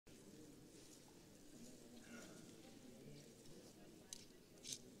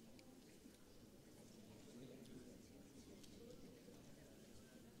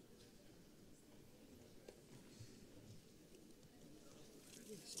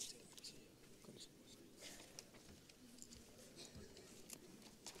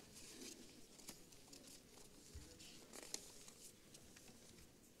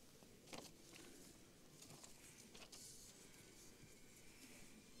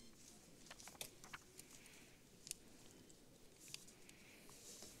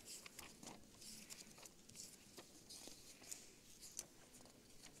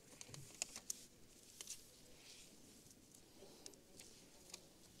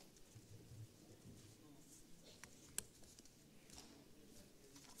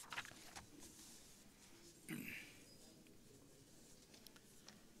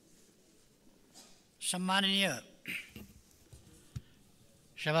सम्माननीय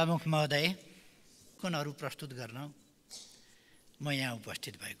सभामुख महोदय, कुनहरू प्रस्तुत गर्न म यहाँ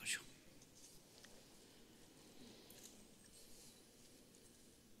उपस्थित भएको छु।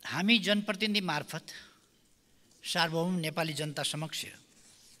 हामी जनप्रतिनिधि मार्फत सार्वभौम नेपाली जनता समक्ष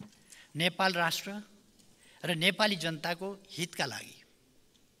नेपाल राष्ट्र र नेपाली जनताको हितका लागि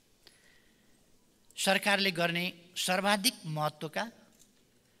सरकारले गर्ने सर्वाधिक महत्त्वका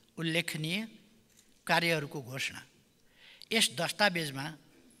उल्लेखनीय कार्यहरूको घोषणा यस दस्तावेजमा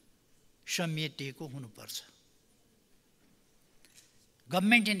समेटिएको हुनुपर्छ।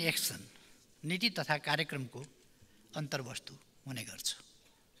 गभर्नमेन्ट इन एक्सन नीति तथा कार्यक्रमको अन्तर्वस्तु हुने गर्छ।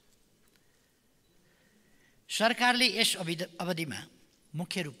 सरकारले यस अवधिमा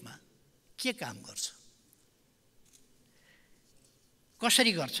मुख्य रूपमा के काम गर्छ,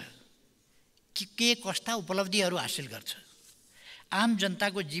 कसरी गर्छ, के कस्ता उपलब्धिहरू हासिल गर्छ, आम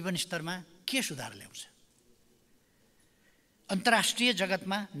जनताको जीवनस्तरमा के सुधार ल्याउँछ, अन्तर्राष्ट्रिय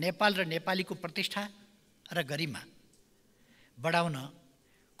जगतमा नेपाल र नेपालीको प्रतिष्ठा र गरिमा बढाउन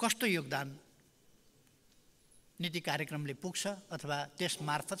कस्तो योगदान नीति कार्यक्रमले पुग्छ अथवा त्यस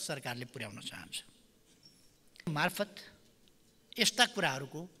मार्फत सरकारले पुर्याउन चाहन्छ। मार्फत यस्ता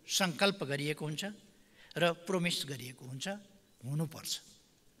कुराहरूको सङ्कल्प गरिएको हुन्छ र प्रोमिस गरिएको हुन्छ, हुनुपर्छ।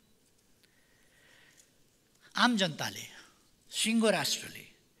 आम जनताले, सिङ्गो राष्ट्रले,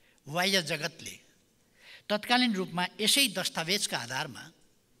 बाह्य जगतले तत्कालीन रूपमा यसै दस्तावेजका आधारमा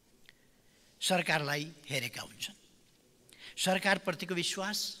सरकारलाई हेरेका हुन्छन्। सरकारप्रतिको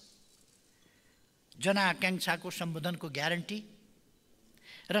विश्वास, जनआकाङ्क्षाको सम्बोधनको ग्यारेन्टी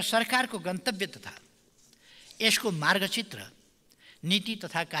र सरकारको गन्तव्य तथा यसको मार्गचित्र नीति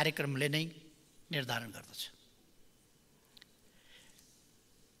तथा कार्यक्रमले नै निर्धारण गर्दछ।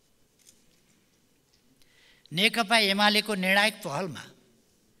 नेकपा एमालेको निर्णायक पहलमा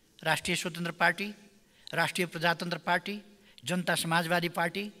राष्ट्रिय स्वतन्त्र पार्टी, राष्ट्रिय प्रजातन्त्र पार्टी, जनता समाजवादी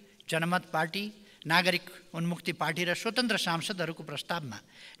पार्टी, जनमत पार्टी, नागरिक उन्मुक्ति पार्टी र स्वतन्त्र सांसदहरूको प्रस्तावमा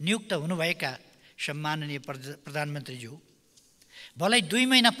नियुक्त हुनुभएका सम्माननीय प्रधानमन्त्रीज्यू भलै 2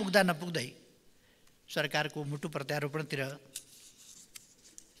 महिना पुग्दा नपुग्दै सरकारको मुटु प्रत्यारोपणतिर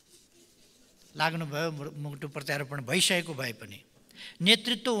लाग्नुभयो। मुटु प्रत्यारोपण भइसकेको भए पनि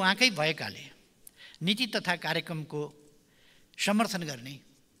नेतृत्व उहाँकै भएकाले नीति तथा कार्यक्रमको समर्थन गर्ने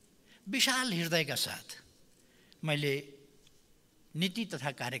विशाल हृदयका साथ मैले नीति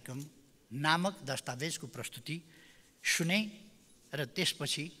तथा कार्यक्रम नामक दस्तावेजको प्रस्तुति सुने र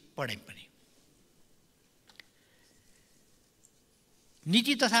त्यसपछि पढेँ पनि।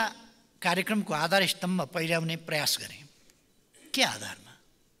 नीति तथा कार्यक्रमको आधार स्तम्भ पहिल्याउने प्रयास गरेँ। के आधारमा,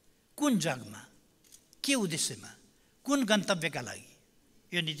 कुन जगमा, के उद्देश्यमा, कुन गन्तव्यका लागि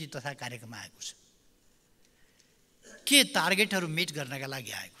यो नीति तथा कार्यक्रम आएको छ, के टार्गेटहरू मिट गर्नका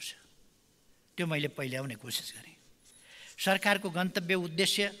लागि आएको छ, त्यो मैले पहिल्याउने कोसिस गरेँ। सरकारको गन्तव्य,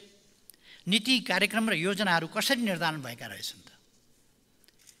 उद्देश्य, नीति कार्यक्रम र योजनाहरू कसरी निर्धारण भएका रहेछन् त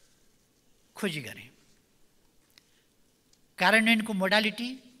खोजी गरेँ। कार्यान्वयनको मोडालिटी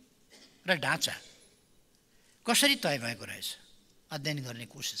र ढाँचा कसरी तय भएको रहेछ अध्ययन गर्ने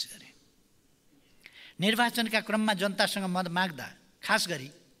कोसिस गरेँ। निर्वाचनका क्रममा जनतासँग मत माग्दा खास गरी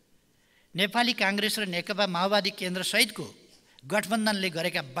नेपाली काङ्ग्रेस र नेकपा माओवादी केन्द्र सहितको गठबन्धनले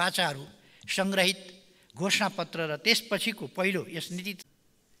गरेका बाचाहरू सङ्ग्रहित घोषणापत्र र त्यसपछिको पहिलो यस नीति,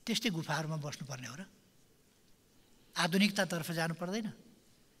 त्यस्तै गुफाहरूमा बस्नुपर्ने हो र? आधुनिकतातर्फ जानु पर्दैन?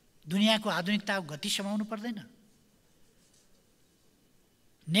 दुनियाँको आधुनिकताको गति समाउनु पर्दैन?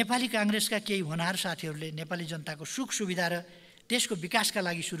 नेपाली काङ्ग्रेसका केही होनहार साथीहरूले नेपाली जनताको सुख सुविधा र देशको विकासका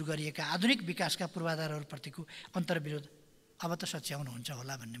लागि सुरु गरिएका आधुनिक विकासका पूर्वाधारहरूप्रतिको अन्तर्विरोध अब त सच्याउनुहुन्छ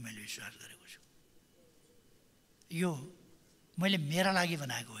होला भन्ने मैले विश्वास गरेको छु। यो मैले मेरा लागि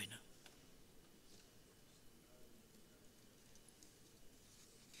बनाएको होइन।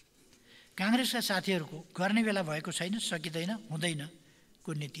 काङ्ग्रेसका साथीहरूको गर्ने बेला भएको छैन, सकिँदैन, हुँदैन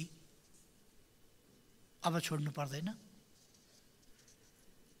को नीति अब छोड्नु पर्दैन।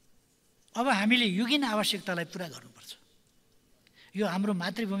 अब हामीले युगीन आवश्यकतालाई पुरा गर्नुपर्छ। यो हाम्रो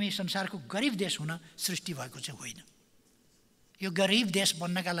मातृभूमि संसारको गरिब देश हुन सृष्टि भएको चाहिँ होइन। यो गरिब देश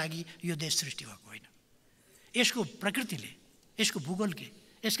बन्नका लागि यो देश सृष्टि भएको होइन। यसको प्रकृतिले, यसको भूगोलले,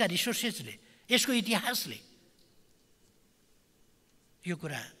 यसका रिसोर्सेसले, यसको इतिहासले यो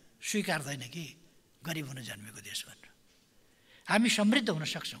कुरा स्वीकार्दैन कि गरिब हुन जन्मेको देश भनेर। हामी समृद्ध हुन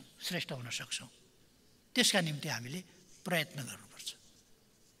सक्छौँ, श्रेष्ठ हुन सक्छौँ। त्यसका निम्ति हामीले प्रयत्न गर्नुपर्छ।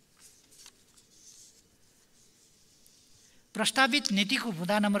 प्रस्तावित नीतिको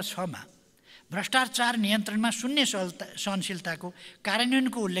बुँदा नम्बर 6 मा भ्रष्टाचार नियन्त्रणमा शून्य सहनशीलताको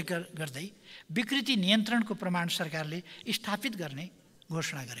कार्यान्वयनको उल्लेख गर्दै विकृति नियन्त्रणको प्रमाण सरकारले स्थापित गर्ने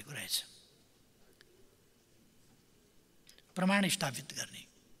घोषणा गरेको रहेछ। प्रमाण स्थापित गर्ने।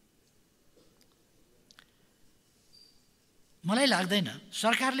 मलाई लाग्दैन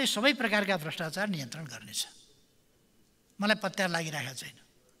सरकारले सबै प्रकारका भ्रष्टाचार नियन्त्रण गर्नेछ। मलाई पत्यार लागिरहेको छैन।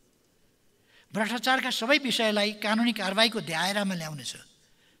 भ्रष्टाचारका सबै विषयलाई कानुनी कारबाहीको दायरामा ल्याउनेछ।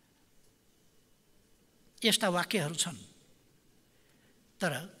 यस्ता वाक्यहरू छन्,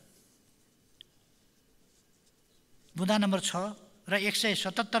 तर बुँदा नम्बर 6 र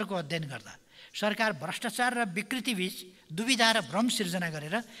 177 को अध्ययन गर्दा सरकार भ्रष्टाचार र विकृतिबीच दुविधा र भ्रम सिर्जना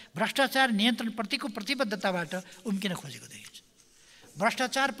गरेर भ्रष्टाचार नियन्त्रणप्रतिको प्रतिबद्धताबाट उम्किन खोजेको देखिन्छ।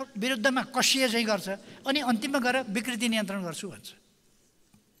 भ्रष्टाचार विरुद्धमा कसिए चाहिँ गर्छ अनि अन्तिममा गएर विकृति नियन्त्रण गर्छु भन्छ।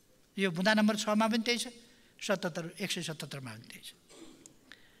 यो बुँदा नम्बर 6 मा पनि त्यही छ, 177 मा पनि त्यही छ।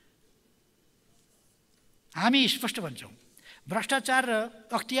 हामी स्पष्ट भन्छौँ, भ्रष्टाचार र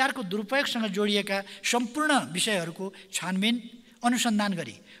अख्तियारको दुरुपयोगसँग जोडिएका सम्पूर्ण विषयहरूको छानबिन अनुसन्धान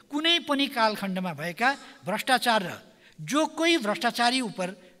गरी कुनै पनि कालखण्डमा भएका भ्रष्टाचार र जो कोही भ्रष्टाचारी उपर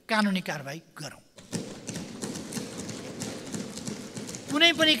कानुनी कारबाही गरौँ।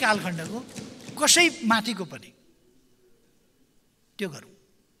 कुनै पनि कालखण्डको कसै माथिको पनि त्यो गरौँ।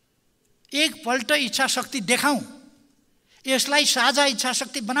 एकपल्ट इच्छा शक्ति देखाउँ, यसलाई साझा इच्छा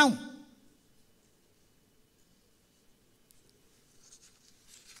शक्ति बनाऊ।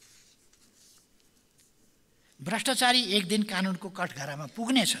 भ्रष्टाचारी एक दिन कानुनको कठघरामा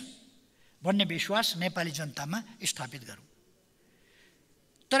पुग्नेछ भन्ने विश्वास नेपाली जनतामा स्थापित गरौँ।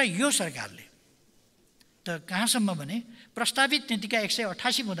 तर यो सरकारले त कहाँसम्म भने प्रस्तावित नीतिका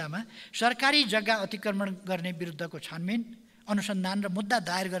 188 मुद्दामा सरकारी जग्गा अतिक्रमण गर्ने विरुद्धको छानबिन अनुसन्धान र मुद्दा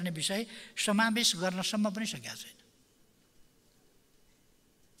दायर गर्ने विषय समावेश गर्नसम्म पनि सकेका छैन।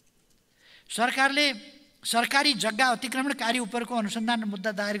 सरकारले सरकारी जग्गा अतिक्रमणकारी उपरको अनुसन्धान र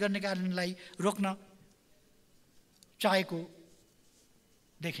मुद्दा दायर गर्ने कार्यलाई रोक्न चाहेको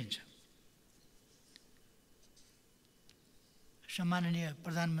देखिन्छ। सम्माननीय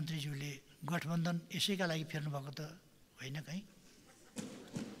प्रधानमन्त्रीज्यूले गठबन्धन यसैका लागि फेर्नुभएको त होइन कहीँ?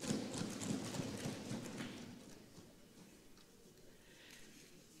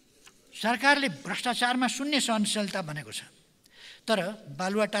 सरकारले भ्रष्टाचारमा शून्य सहनशीलता भनेको छ, तर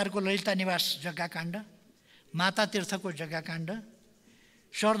बालुवाटारको ललिता निवास जग्गा काण्ड, माता तीर्थको जग्गा काण्ड,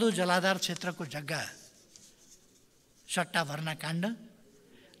 सर्दो जलाधार क्षेत्रको जग्गा सट्टा भर्ना काण्ड,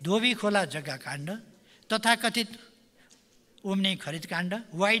 धोबी खोला जग्गा काण्ड, तथाकथित ओम्नी खरिद काण्ड,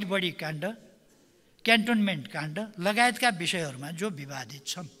 वाइड बडी काण्ड, क्यान्टोनमेन्ट काण्ड लगायतका विषयहरूमा जो विवादित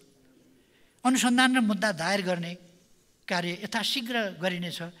छन्, अनुसन्धान र मुद्दा दायर गर्ने कार्य यथाशीघ्र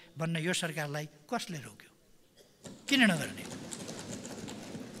गरिनेछ भन्न यो सरकारलाई कसले रोक्यो? किन नगर्ने?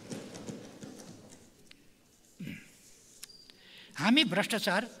 हामी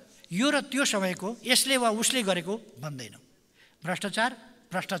भ्रष्टाचार यो र त्यो समयको यसले वा उसले गरेको भन्दैनौँ। भ्रष्टाचार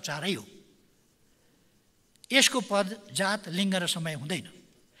भ्रष्टाचारै हो। यसको पद, जात, लिङ्ग र समय हुँदैन।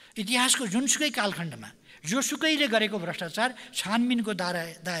 इतिहासको जुनसुकै कालखण्डमा जोसुकैले गरेको भ्रष्टाचार छानबिनको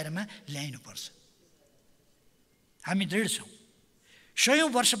दायरामा ल्याइनुपर्छ। हामी दृढ छौँ। 100औं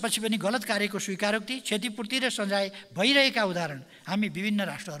वर्षपछि पनि गलत कार्यको स्वीकारोक्ति, क्षतिपूर्ति र सजाय भइरहेका उदाहरण हामी विभिन्न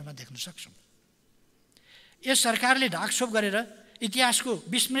राष्ट्रहरूमा देख्न सक्छौँ। यस सरकारले ढाकछोप गरेर इतिहासको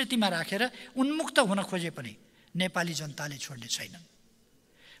विस्मृतिमा राखेर उन्मुक्त हुन खोजे पनि नेपाली जनताले छोड्ने छैनन्।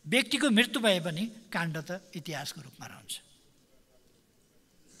 व्यक्तिको मृत्यु भए पनि काण्ड त इतिहासको रूपमा रहन्छ।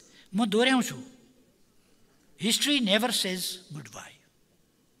 म दोहोऱ्याउँछु, history never says good by.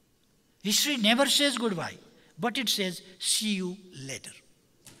 History never says good by, but it says C you later.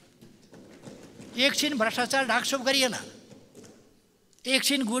 एकछिन भ्रष्टाचार ढाकछोप गरिएला,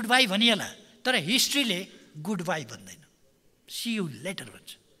 एकछिन गुड बाई भनिएला, तर हिस्ट्रीले गुड बाई भन्दैन, सी यू लेटर भन्छ।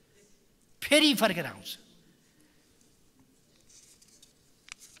 फेरि फर्केर आउँछ।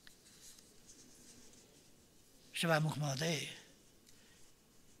 सभामुख महोदय,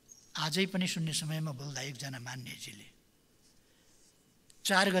 आजै पनि सुन्ने समयमा बोल्दा एकजना मान्यजीले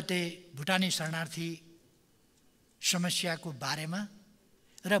 4 गते भुटानी शरणार्थी समस्याको बारेमा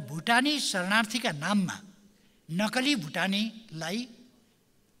र भुटानी शरणार्थीका नाममा नकली भुटानीलाई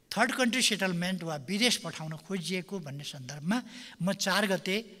थर्ड कन्ट्री सेटलमेन्ट वा विदेश पठाउन खोजिएको भन्ने सन्दर्भमा म 4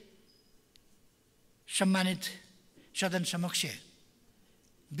 गते सम्मानित सदन समक्ष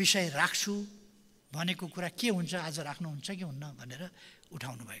विषय राख्छु भनेको कुरा के हुन्छ, आज राख्नुहुन्छ कि हुन्न भनेर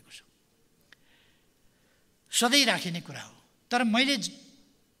उठाउनु भएको छ। सधैँ राखिने कुरा हो। तर मैले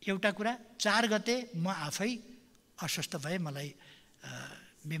एउटा कुरा, 4 गते म आफै अस्वस्थ भए, मलाई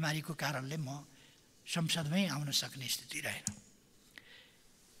बिमारीको कारणले म संसदमै आउन सक्ने स्थिति रहेन।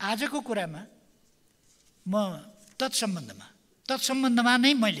 आजको कुरामा म तत्सम्बन्धमा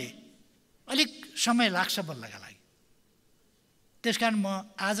नै मैले अलिक समय लाग्छ बोल्नका लागि। त्यसकारण म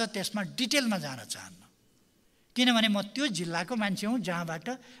आज त्यसमा डिटेलमा जान चाहन्न। किनभने म त्यो जिल्लाको मान्छे हुँ जहाँबाट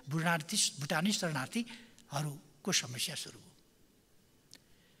भुटानी शरणार्थीहरूको समस्या सुरु हो।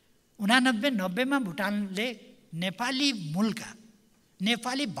 89-90 मा भुटानले नेपाली मूलका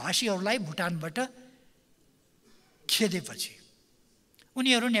नेपाली भाषीहरूलाई भुटानबाट खेदेपछि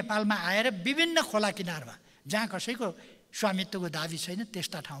उनीहरू नेपालमा आएर विभिन्न खोला किनारमा जहाँ कसैको स्वामित्वको दाबी छैन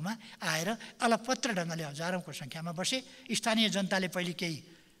त्यस्ता ठाउँमा आएर अलपत्र ढङ्गले हजारौंको सङ्ख्यामा बसे। स्थानीय जनताले पहिले केही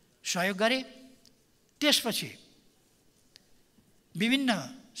सहयोग गरे, त्यसपछि विभिन्न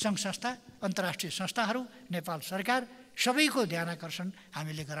सङ्घ संस्था अन्तर्राष्ट्रिय संस्थाहरू नेपाल सरकार सबैको ध्यानाकर्षण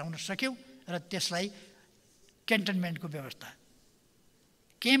हामीले गराउन सक्यौँ र त्यसलाई क्यान्टनमेन्टको व्यवस्था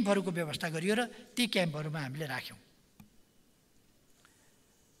क्याम्पहरूको व्यवस्था गरियो र ती क्याम्पहरूमा हामीले राख्यौँ।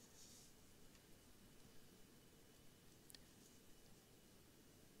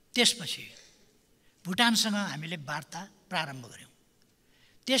 त्यसपछि भुटानसँग हामीले वार्ता प्रारम्भ गऱ्यौँ।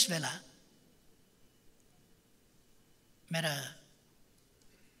 त्यसबेला मेरा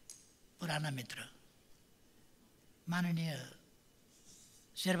पुराना मित्र माननीय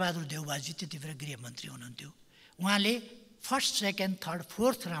शेरबहादुर देउबाजी त्यतिबेला गृहमन्त्री हुनुहुन्थ्यो। उहाँले फर्स्ट, सेकेन्ड, थर्ड,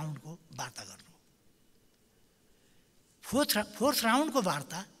 फोर्थ राउन्डको वार्ता गर्नु। फोर्थ राउन्डको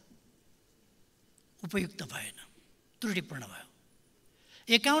वार्ता उपयुक्त भएन, त्रुटिपूर्ण भयो।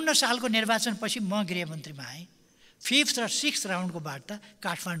 51 सालको निर्वाचनपछि म गृहमन्त्रीमा आएँ। फिफ्थ र सिक्स्थ राउन्डको वार्ता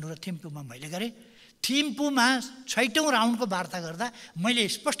काठमाडौँ र थिम्पूमा मैले गरेँ। थिम्पूमा 6औं राउन्डको वार्ता गर्दा मैले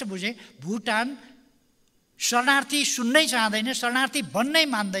स्पष्ट बुझेँ भुटान शरणार्थी सुन्नै चाहँदैन, शरणार्थी बन्नै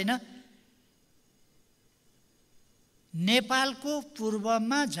मान्दैन। नेपालको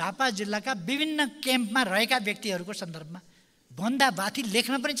पूर्वमा झापा जिल्लाका विभिन्न क्याम्पमा रहेका व्यक्तिहरूको सन्दर्भमा भन्दा बाथी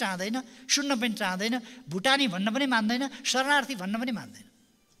लेख्न पनि चाहँदैन, सुन्न पनि चाहँदैन, भुटानी भन्न पनि मान्दैन, शरणार्थी भन्न पनि मान्दैन।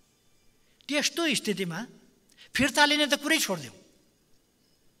 त्यस्तो स्थितिमा फिर्ता लिने त कुरै छोडिदेऊ,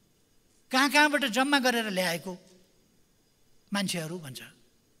 कहाँबाट जम्मा गरेर ल्याएको मान्छेहरू भन्छ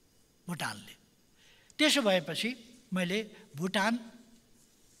भुटानले। त्यसो भएपछि मैले भुटान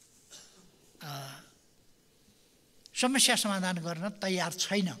समस्या समाधान गर्न तयार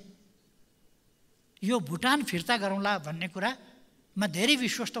छैन, यो भुटान फिर्ता गरौँला भन्ने कुरामा धेरै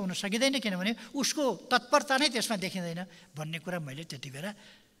विश्वस्त हुन सकिँदैन, किनभने उसको तत्परता नै त्यसमा देखिँदैन भन्ने कुरा मैले त्यति बेला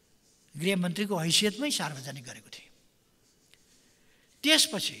गृहमन्त्रीको हैसियतमै सार्वजनिक गरेको थिएँ।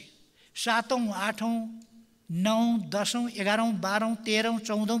 त्यसपछि 7औं, 8औं, 9औं, 10औं, 11औं, 12औं, 13औं,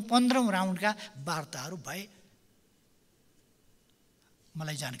 14औं, 15औं राउन्डका वार्ताहरू भए।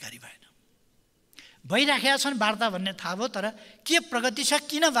 मलाई जानकारी भएन, भइराखेका छन् वार्ता भन्ने थाहा भयो, तर के प्रगति छ,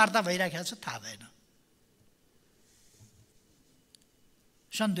 किन वार्ता भइराखेको छ थाहा भएन।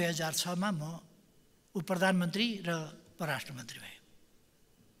 सन् 2006 मा म उपप्रधानमन्त्री र परराष्ट्र मन्त्री भएँ।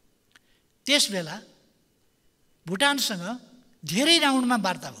 त्यसबेला भुटानसँग धेरै राउन्डमा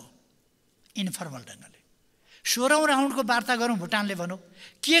वार्ता भयो, इन्फर्मल ढङ्गले। 16औं राउन्डको वार्ता गरौँ भुटानले भनौँ,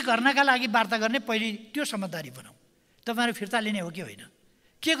 के गर्नका लागि वार्ता गर्ने पहिले त्यो समझदारी बनाऊ। तपाईँहरू फिर्ता लिने हो कि होइन,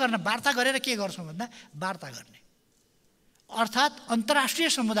 के गर्न, वार्ता गरेर के गर्छौँ भन्दा वार्ता गर्ने अर्थात् अन्तर्राष्ट्रिय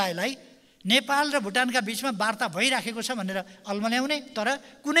समुदायलाई नेपाल र भुटानका बिचमा वार्ता भइराखेको छ भनेर अल्मल्याउने, तर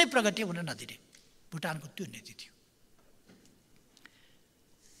कुनै प्रगति हुन नदिने भुटानको त्यो नीति थियो।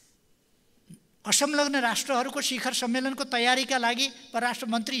 असंलग्न राष्ट्रहरूको शिखर सम्मेलनको तयारीका लागि परराष्ट्र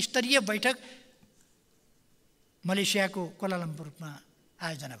मन्त्री स्तरीय बैठक मलेसियाको कोलालम्पुरमा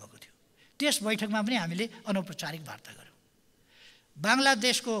आयोजना भएको थियो। त्यस बैठकमा पनि हामीले अनौपचारिक वार्ता गऱ्यौँ।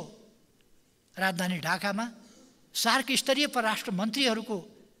 बाङ्लादेशको राजधानी ढाकामा सार्क स्तरीय परराष्ट्र मन्त्रीहरूको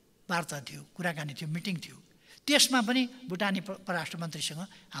वार्ता थियो, कुराकानी थियो, मिटिङ थियो। त्यसमा पनि भुटानी परराष्ट्र मन्त्रीसँग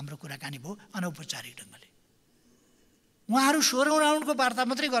हाम्रो कुराकानी भयो अनौपचारिक ढङ्गले। उहाँहरू 16औं राउन्डको वार्ता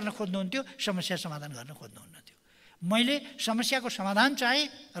मात्रै गर्न खोज्नुहुन्थ्यो, समस्या समाधान गर्न खोज्नुहुन्न थियो। मैले समस्याको समाधान चाहेँ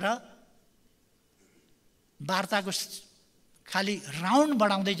र वार्ताको खालि राउन्ड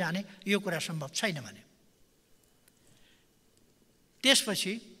बढाउँदै जाने यो कुरा सम्भव छैन भने।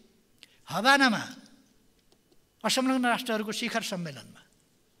 त्यसपछि हवानामा असंलग्न राष्ट्रहरूको शिखर सम्मेलनमा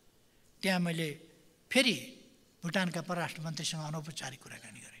त्यहाँ मैले फेरि भुटानका परराष्ट्र मन्त्रीसँग अनौपचारिक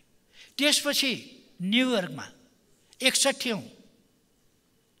कुराकानी गरेँ। त्यसपछि न्युयोर्कमा 61औं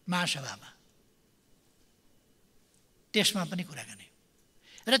महासभामा त्यसमा पनि कुराकानी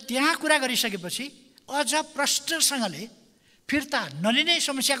र त्यहाँ कुरा गरिसकेपछि अझ प्रष्टसँगले फिर्ता नलिने,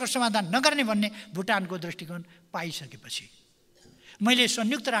 समस्याको समाधान नगर्ने भन्ने भुटानको दृष्टिकोण पाइसकेपछि मैले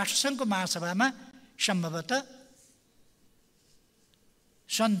संयुक्त राष्ट्रसङ्घको महासभामा सम्भवतः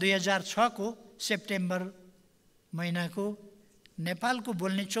सन् 2006 को सेप्टेम्बर महिनाको नेपालको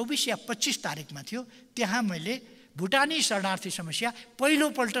बोल्ने 24 या 25 तारिकमा थियो। त्यहाँ मैले भुटानी शरणार्थी समस्या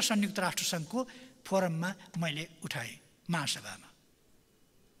पहिलोपल्ट संयुक्त राष्ट्रसङ्घको फोरममा मैले उठाएँ महासभामा।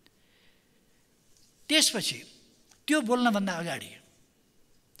 त्यसपछि त्यो बोल्नभन्दा अगाडि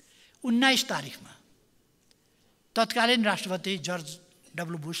 19 तारिखमा तत्कालीन राष्ट्रपति जर्ज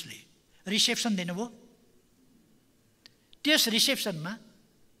डब्ल्यू बुशले रिसेप्सन दिनुभयो। त्यस रिसेप्सनमा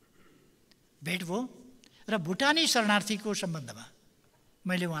भेट भयो र भुटानी शरणार्थीको सम्बन्धमा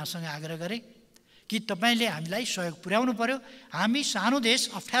मैले उहाँसँग आग्रह गरेँ कि तपाईले हामीलाई सहयोग पुर्याउनु पर्यो। हामी सानो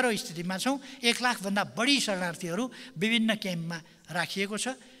देश अप्ठ्यारो स्थितिमा छौँ। 1 लाखभन्दा बढी शरणार्थीहरू विभिन्न क्याम्पमा राखिएको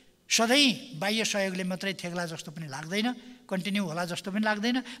छ। सधैँ बाह्य सहयोगले मात्रै थेग्ला जस्तो पनि लाग्दैन, कन्टिन्यू होला जस्तो पनि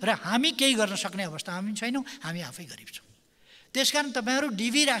लाग्दैन र हामी केही गर्न सक्ने अवस्थामा पनि छैनौँ। हामी आफै गरिब छौँ। त्यसकारण तपाईहरू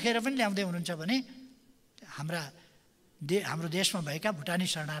डिभी राखेर पनि ल्याउँदै हुनुहुन्छ भने हाम्रो देशमा भएका भुटानी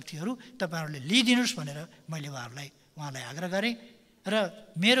शरणार्थीहरू तपाईहरूले लिइदिनुहोस् भनेर मैले उहाँलाई आग्रह गरेँ। र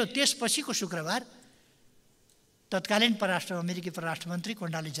मेरो त्यसपछिको शुक्रबार तत्कालीन अमेरिकी परराष्ट्र मन्त्री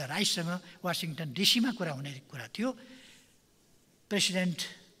कोन्डालिजा राइससँग वासिङटन डिसीमा कुरा हुने कुरा थियो। प्रेसिडेन्ट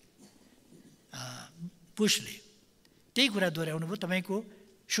बुशले त्यही कुरा दोहोऱ्याउनु भयो। तपाईँको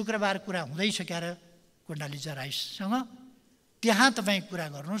शुक्रबार कुरा हुँदैछ क्यार कोन्डालिजा राइससँग, त्यहाँ तपाईँ कुरा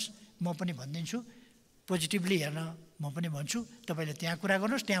गर्नुहोस्, म पनि भनिदिन्छु। पोजिटिभली हेर्न म पनि भन्छु, तपाईँले त्यहाँ कुरा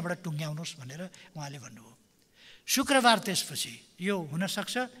गर्नुहोस्, त्यहाँबाट टुङ्ग्याउनुहोस् भनेर उहाँले भन्नुभयो। शुक्रबार त्यसपछि यो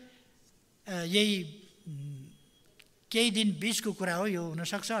हुनसक्छ यही केही दिन बिचको कुरा हो, यो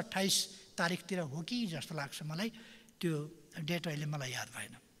हुनसक्छ 28 तारिखतिर हो कि जस्तो लाग्छ मलाई। त्यो डेट अहिले मलाई याद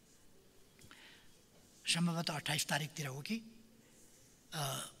भएन, सम्भवतः 28 तारिखतिर हो कि।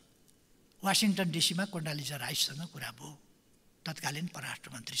 वासिङटन डिसीमा कोन्डालिजा राइससँग कुरा भयो तत्कालीन परराष्ट्र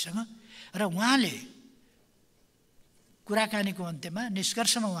मन्त्रीसँग, र उहाँले कुराकानीको अन्त्यमा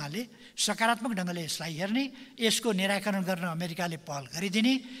निष्कर्षमा उहाँले सकारात्मक ढङ्गले यसलाई हेर्ने, यसको निराकरण गर्न अमेरिकाले पहल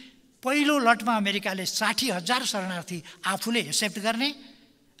गरिदिने, पहिलो लटमा अमेरिकाले 60,000 शरणार्थी आफूले एक्सेप्ट गर्ने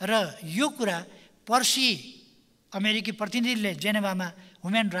र यो कुरा पर्सि अमेरिकी प्रतिनिधिले जेनेभामा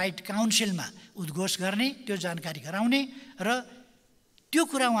ह्युमन राइट काउन्सिलमा उद्घोष गर्ने, त्यो जानकारी गराउने। र त्यो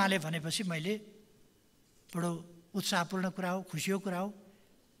कुरा उहाँले भनेपछि मैले बडो उत्साहपूर्ण कुरा हो, खुसीको कुरा हो।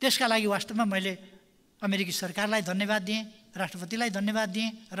 त्यसका लागि वास्तवमा मैले अमेरिकी सरकारलाई धन्यवाद दिएँ, राष्ट्रपतिलाई धन्यवाद दिएँ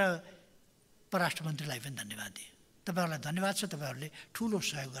र परराष्ट्र मन्त्रीलाई पनि धन्यवाद दिएँ। तपाईहरूलाई धन्यवाद छ, तपाईँहरूले ठुलो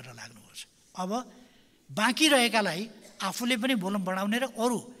सहयोग गर्न लाग्नुहोस्। अब बाँकी रहेकालाई आफूले पनि भोल्युम बढाउने र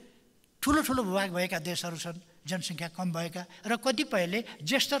अरू ठुलो ठुलो भूभाग भएका देशहरू छन्, जनसङ्ख्या कम भएका, र कतिपयले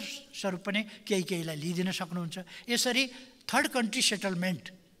जेस्टर स्वरूप पनि केहीलाई लिइदिन सक्नुहुन्छ। यसरी थर्ड कन्ट्री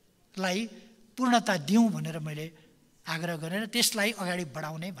सेटलमेन्टलाई पूर्णता दिउँ भनेर मैले आग्रह गरेर त्यसलाई अगाडि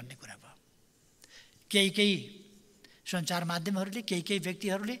बढाउने भन्ने कुरा भयो। केही सञ्चार माध्यमहरूले, केही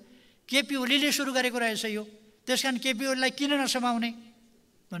व्यक्तिहरूले केपी ओलीले सुरु गरेको रहेछ यो, त्यसकारण केपी ओलीलाई किन नसमाउने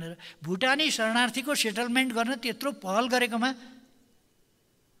भनेर भुटानी शरणार्थीको सेटलमेन्ट गर्न त्यत्रो पहल गरेकोमा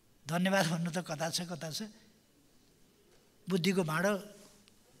धन्यवाद भन्नु त कता छ। बुद्धिको भाँडो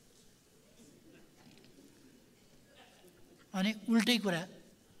अनि उल्टै कुरा।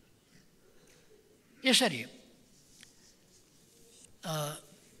 यसरी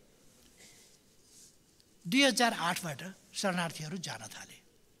 2008बाट शरणार्थीहरू जान थाले।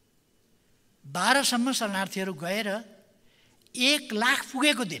 12 सम्म शरणार्थीहरू गएर 1 लाख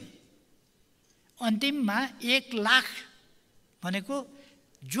पुगेको दिन, अन्तिममा 1 लाख भनेको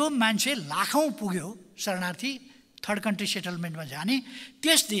जो मान्छे लाखौँ पुग्यो शरणार्थी थर्ड कन्ट्री सेटलमेन्टमा जाने,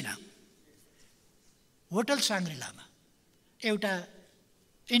 त्यस दिन होटल साङ्ग्रिलामा एउटा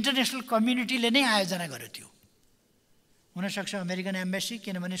इन्टरनेसनल कम्युनिटीले नै आयोजना गर्यो। त्यो हुनसक्छ अमेरिकन एम्बेसी,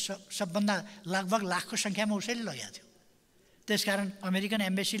 किनभने सबभन्दा लगभग लाखको सङ्ख्यामा उसैले लगेको थियो। त्यसकारण अमेरिकन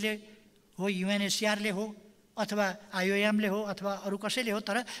एम्बेसीले हो, युएनएचसिआरले हो, अथवा आइओएमले हो, अथवा अरू कसैले हो,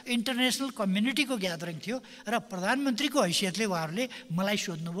 तर इन्टरनेसनल कम्युनिटीको ग्यादरिङ थियो। र प्रधानमन्त्रीको हैसियतले उहाँहरूले मलाई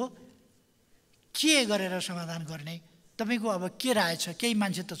सोध्नुभयो के गरेर समाधान गर्ने, तपाईँको अब के राय छ? केही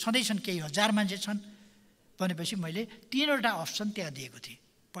मान्छे त छँदैछन्, केही हजार मान्छे छन् भनेपछि मैले 3वटा अप्सन त्यहाँ दिएको थिएँ।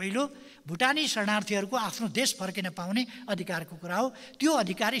 पहिलो, भुटानी शरणार्थीहरूको आफ्नो देश फर्किन पाउने अधिकारको कुरा हो, त्यो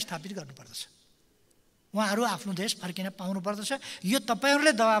अधिकार स्थापित गर्नुपर्दछ। उहाँहरू आफ्नो देश फर्किन पाउनुपर्दछ। यो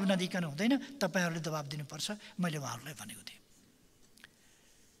तपाईँहरूले दबाब नदिकन हुँदैन, तपाईँहरूले दबाब दिनुपर्छ, मैले उहाँहरूलाई भनेको थिएँ।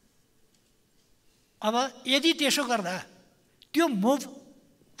 अब यदि त्यसो गर्दा त्यो मुभ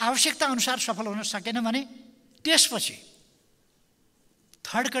आवश्यकता अनुसार सफल हुन सकेन भने त्यसपछि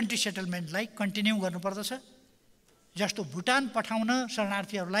थर्ड कन्ट्री सेटलमेन्टलाई कन्टिन्यू गर्नुपर्दछ। जस्तो भुटान पठाउन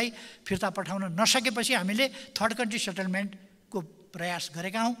शरणार्थीहरूलाई फिर्ता पठाउन नसकेपछि हामीले थर्ड कन्ट्री सेटलमेन्टको प्रयास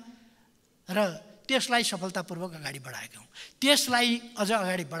गरेका हौँ र त्यसलाई सफलतापूर्वक अगाडि बढाएका हौँ। त्यसलाई अझ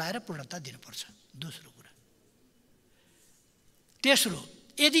अगाडि बढाएर पूर्णता दिनुपर्छ। दोस्रो कुरा। तेस्रो,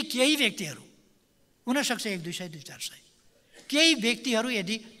 यदि केही व्यक्तिहरू हुनसक्छ 100, 200, 400 केही व्यक्तिहरू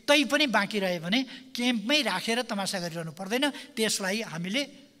यदि तै पनि बाँकी रहे भने क्याम्पमै राखेर तमासा गरिरहनु पर्दैन। त्यसलाई हामीले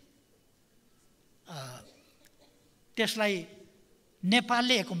त्यसलाई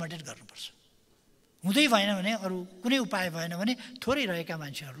नेपालले एकोमोडेट गर्नुपर्छ। हुँदै भएन भने अरू कुनै उपाय भएन भने थोरै रहेका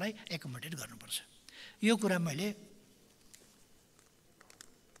मान्छेहरूलाई एकोमोडेट गर्नुपर्छ। यो कुरा मैले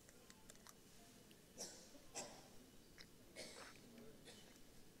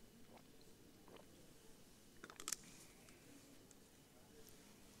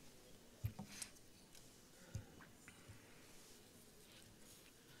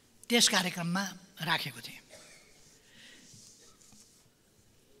त्यस कार्यक्रममा राखेको थिएँ।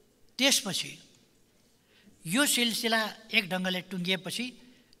 त्यसपछि यो सिलसिला एक ढङ्गले टुङ्गिएपछि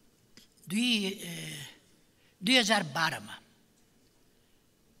 2012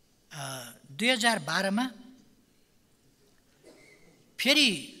 मा फेरि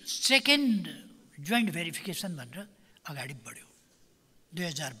सेकेन्ड जोइन्ट भेरिफिकेसन भनेर अगाडि बढ्यो।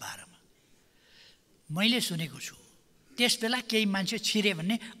 2012 मा मैले सुनेको छु त्यस बेला केही मान्छे छिरे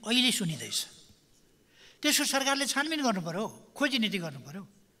भन्ने अहिले सुनिँदैछ। त्यसको सरकारले छानबिन गर्नु पर्यो, खोजी नीति गर्नु पर्यो।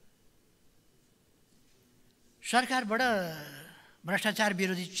 सरकारबाट भ्रष्टाचार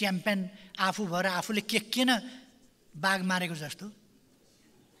विरोधी च्याम्पियन आफू भएर आफूले के किन बाघ मारेको जस्तो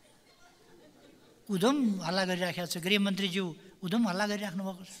उधम हल्ला गरिराखेको छ। गृहमन्त्रीज्यू उधम हल्ला गरिराख्नु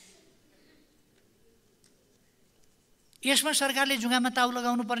भएको छ। यसमा सरकारले जुगामा ताउ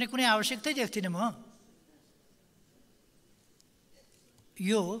लगाउनु पर्ने कुनै आवश्यकतै देख्दिनँ म।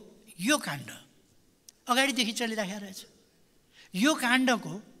 यो काण्ड अगाडिदेखि चलिराखेको रहेछ। यो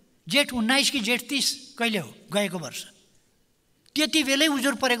काण्डको जेठ 19 कि जेठ 30 कहिले हो गएको वर्ष, त्यति बेलै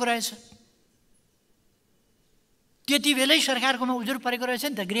उजुर परेको रहेछ। त्यति बेलै सरकारकोमा उजुर परेको रहेछ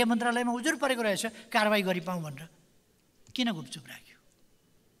नि त, गृह मन्त्रालयमा उजुर परेको रहेछ कारबाही गरिपाउँ भनेर। किन गुपचुप राख्यो?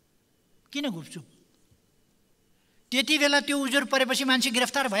 किन गुपचुप? त्यति बेला त्यो उजुर परेपछि मान्छे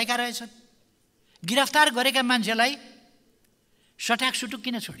गिरफ्तार भएका रहेछन्। गिरफ्तार गरेका मान्छेलाई सटाक सुटुक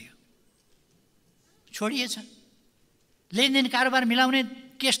किन छोडियो? छोडिएछ। लेनदेन कारोबार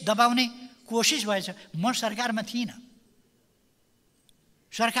मिलाउने, केस दबाउने कोसिस भएछ। म सरकारमा थिइनँ।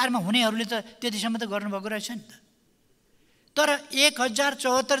 सरकारमा हुनेहरूले त त्यतिसम्म त गर्नुभएको रहेछ नि त। तर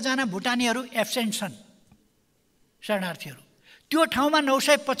 1074 जना भुटानीहरू एब्सेन्ट छन्, शरणार्थीहरू। त्यो ठाउँमा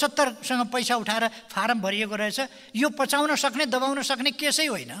 975सँग पैसा उठाएर फारम भरिएको रहेछ। यो पचाउन सक्ने, दबाउन सक्ने केसै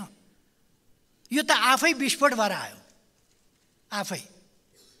होइन। यो त आफै विस्फोट भएर आयो। आफै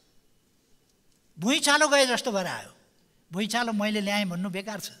भुइँचालो गए जस्तो भएर आयो। भुइँचालो मैले ल्याएँ भन्नु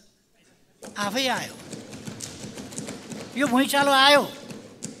बेकार छ, आफै आयो। यो भुइँचालो आयो,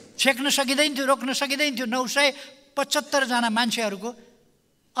 छेक्न सकिँदैन थियो, रोक्न सकिँदैन थियो। 975 जना मान्छेहरूको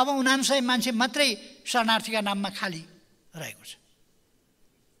अब 99 मान्छे मात्रै शरणार्थीका नाममा खाली रहेको छ।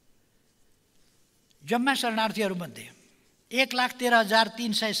 जम्मा शरणार्थीहरूमध्ये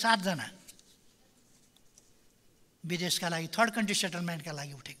 1,13,307 जना विदेशका लागि, थर्ड कन्ट्री सेटलमेन्टका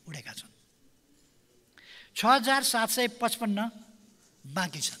लागि उडेका छन्। 6,755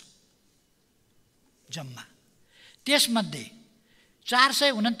 बाँकी छन् जम्मा। त्यसमध्ये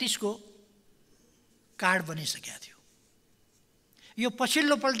 429 को कार्ड बनिसकेको थियो। यो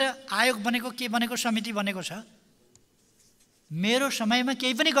पछिल्लोपल्ट आयोग बनेको, के बनेको, समिति बनेको छ। मेरो समयमा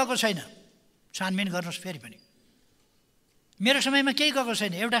केही पनि गएको छैन। छानबिन गर्नुहोस् फेरि पनि। मेरो समयमा केही गएको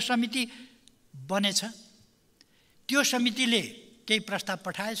छैन। एउटा समिति बनेछ। त्यो समितिले केही प्रस्ताव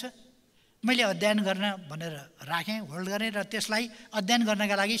पठाएछ। मैले अध्ययन गर्न भनेर राखेँ, होल्ड गरेँ र त्यसलाई अध्ययन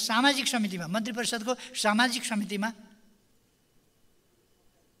गर्नका लागि सामाजिक समितिमा, मन्त्री परिषदको सामाजिक समितिमा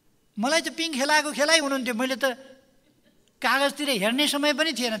मलाई त पिङ खेलाइ हुनुहुन्थ्यो। मैले त कागजतिर हेर्ने समय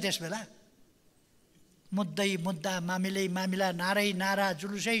पनि थिएन त्यस बेला। मुद्दा, मामिला, नारा,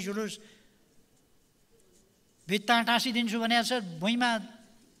 जुलुसै जुलुस। भित्ता टाँसिदिन्छु भनेको छ, भुइँमा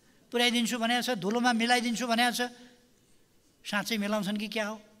पुर्याइदिन्छु भनेको छ, धुलोमा मिलाइदिन्छु भनेको छ। साँच्चै मिलाउँछन् कि क्या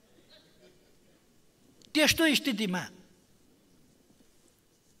हो? त्यस्तो स्थितिमा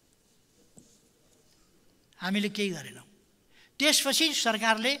हामीले केही गरेनौँ। त्यसपछि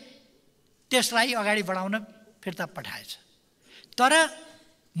सरकारले त्यसलाई अगाडि बढाउन फिर्ता पठाएछ। तर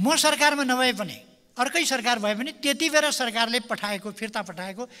म सरकारमा नभए पनि, अर्कै सरकार भए पनि त्यति बेला सरकारले फिर्ता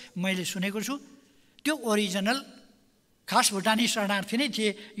पठाएको मैले सुनेको छु। त्यो ओरिजिनल खास भुटानी शरणार्थी नै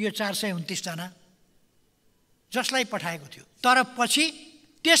थिए, यो 429 जना जसलाई पठाएको थियो। तर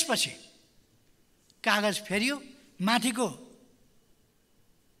त्यसपछि कागज फेरियो, माथिको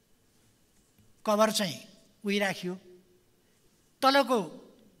कभर चाहिँ उही राखियो, तलको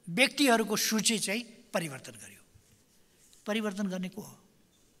व्यक्तिहरूको सूची चाहिँ परिवर्तन गरियो। परिवर्तन गर्ने को हो?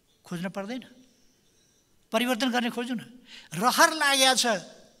 खोज्न पर्दैन? परिवर्तन गर्ने खोज्नु न। रहर लागेको छ,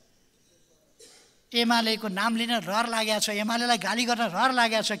 एमालेको नाम लिन रहर लागेको छ, एमालेलाई गाली गर्न रहर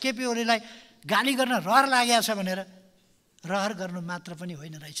लागेको छ, केपी ओलीलाई गाली गर्न रहर लागेको छ भनेर रहर गर्नु मात्र पनि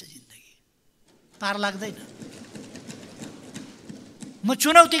होइन रहेछ जिन्दगी। पार लाग्दैन। म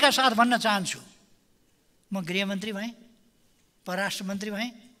चुनौतीका साथ भन्न चाहन्छु, म गृहमन्त्री भएँ, परराष्ट्र मन्त्री भएँ,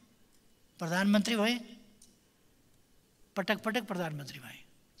 प्रधानमन्त्री भएँ, पटक पटक प्रधानमन्त्री भएँ।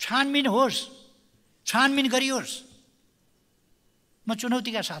 छानबिन होस्, छानबिन गरियोस्, म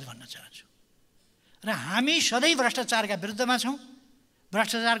चुनौतीका साथ भन्न चाहन्छु। र हामी सधैँ भ्रष्टाचारका विरुद्धमा छौँ,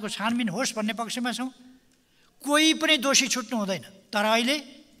 भ्रष्टाचारको छानबिन होस् भन्ने पक्षमा छौँ। कोही पनि दोषी छुट्नु हुँदैन। तर अहिले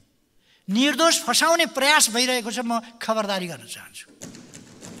निर्दोष फसाउने प्रयास भइरहेको छ, म खबरदारी गर्न चाहन्छु।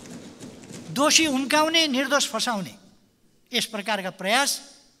 दोषी हुम्काउने, निर्दोष फसाउने यस प्रकारका प्रयास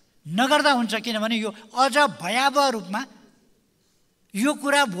नगर्दा हुन्छ। किनभने यो अझ भयावह रूपमा, यो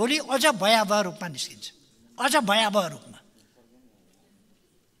कुरा भोलि अझ भयावह रूपमा निस्किन्छ, अझ भयावह रूपमा।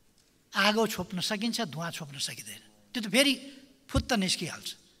 आगो छोप्न सकिन्छ, धुवाँ छोप्न सकिँदैन। त्यो त फेरि फुत्त निस्किहाल्छ।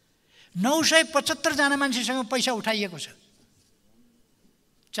 975 जना मान्छेसँग पैसा उठाइएको छ,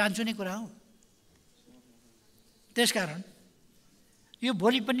 चान्चुने कुरा हो। त्यसकारण यो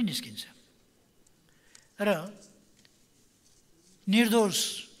भोलि पनि निस्किन्छ र निर्दोष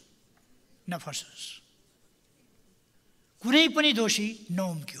नफसोस्, कुनै पनि दोषी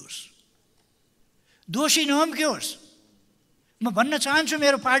नउम्कियोस्, दोषी नउम्कियोस्। म भन्न चाहन्छु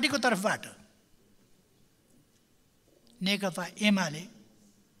मेरो पार्टीको तर्फबाट, नेकपा एमाले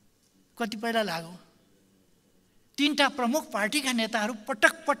कतिपयलाई लाग्यो 3टा प्रमुख पार्टीका नेताहरू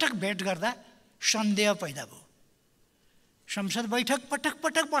पटक पटक भेट गर्दा सन्देह पैदा भयो। संसद बैठक पटक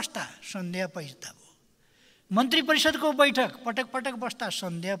पटक बस्दा सन्देह पैदा भयो। मन्त्री परिषदको बैठक पटक पटक बस्दा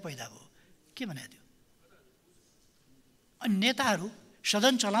सन्देह पैदा भयो। के भने त्यो? अनि नेताहरू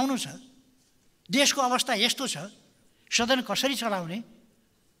सदन चलाउनु छ, देशको अवस्था यस्तो छ, सदन कसरी चलाउने,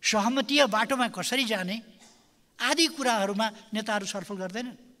 सहमतीय बाटोमा कसरी जाने आदि कुराहरूमा नेताहरू छलफल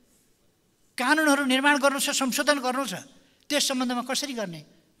गर्दैनन्। कानुनहरू निर्माण गर्नु छ, संशोधन गर्नु छ, त्यस सम्बन्धमा कसरी गर्ने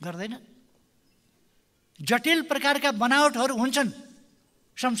गर्दैन। जटिल प्रकारका बनावटहरू हुन्छन्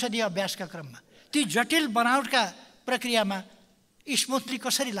संसदीय अभ्यासका क्रममा। ती जटिल बनावटका प्रक्रियामा स्मुथली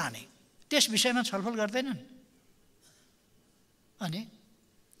कसरी लाने त्यस विषयमा छलफल गर्दैनन्। अनि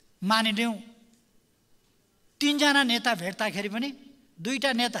मानिलिउँ 3 जना नेता भेट्दाखेरि पनि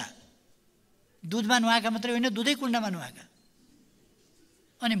 2टा नेता दुधमा नुहाएका मात्रै होइन, दुधै कुण्डमा नुहाएका।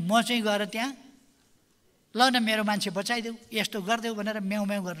 अनि म चाहिँ गएर त्यहाँ ल न मेरो मान्छे बचाइदेऊ, यस्तो गरिदेऊ भनेर म्याउ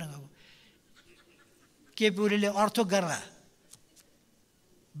म्याउ गर्न गएको। केपी ओलीले अर्थोक गर्दा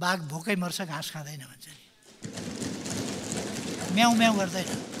बाघ भोकै मर्छ, घाँस खाँदैन भन्छ नि, म्याउ म्याउ गर्दैन।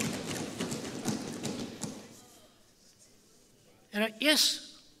 र यस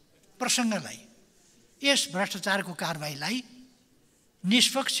प्रसङ्गलाई, यस भ्रष्टाचारको कारबाहीलाई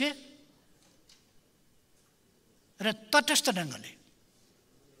निष्पक्ष र तटस्थ ढङ्गले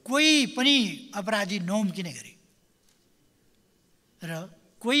कोही पनि अपराधी नउम्किने गरी र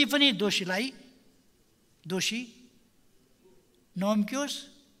कोही पनि दोषी नउम्कियोस्,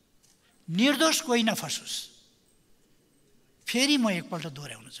 निर्दोष कोही नफसोस्। फेरि म एकपल्ट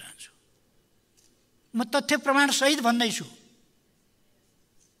दोहोऱ्याउन चाहन्छु, म तथ्य प्रमाण सहित भन्दैछु,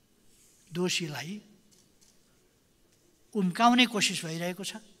 दोषीलाई उम्काउने कोसिस भइरहेको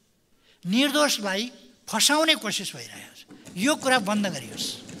छ, निर्दोषलाई फसाउने कोसिस भइरहेको छ। यो कुरा बन्द गरियोस्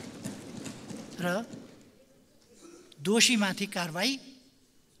र दोषीमाथि कारबाही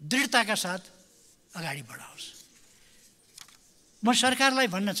दृढताका साथ अगाडि बढाओस्। म सरकारलाई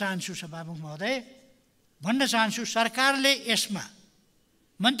भन्न चाहन्छु, सभामुख महोदय, भन्न चाहन्छु, सरकारले यसमा,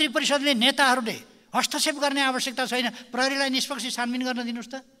 मन्त्री परिषदले, नेताहरूले हस्तक्षेप गर्ने आवश्यकता छैन। प्रहरीलाई निष्पक्ष छानबिन गर्न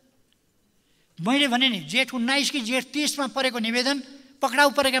दिनुहोस् त। मैले भने नि, जेठ 19 कि जेठ 30 मा परेको निवेदन पक्राउ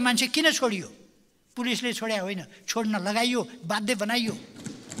परेका मान्छे किन छोडियो? पुलिसले छोड्या होइन, छोड्न लगाइयो, बाध्य बनाइयो।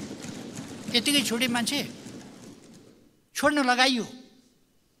 यतिकै छोडे मान्छे, छोड्न लगाइयो।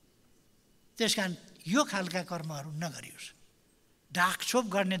 त्यसकारण यो खालका कर्महरू नगरियोस्, ढाकछोप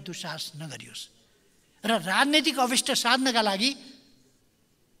गर्ने दुस्साहस नगरियोस् र राजनैतिक अभिष्ट साध्नका लागि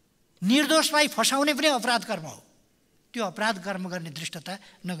निर्दोषलाई फसाउने पनि अपराध कर्म हो। त्यो अपराध कर्म गर्ने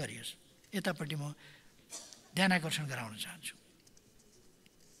दृष्टता नगरियोस्। यतापट्टि म ध्यान आकर्षण गराउन चाहन्छु।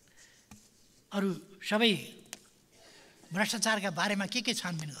 अरू सबै भ्रष्टाचारका बारेमा के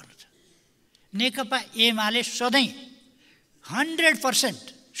छानबिन गर्नु छ? नेकपा एमाले सधैँ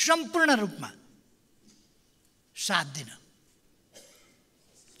 100% सम्पूर्ण रूपमा साथ दिन,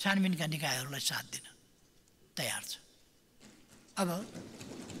 छानबिनका निकायहरूलाई साथ दिन तयार छ। अब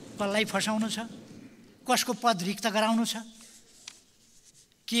कसलाई फसाउनु छ, कसको पद रिक्त गराउनु छ,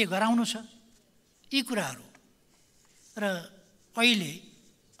 के गराउनु छ, यी कुराहरू र अहिले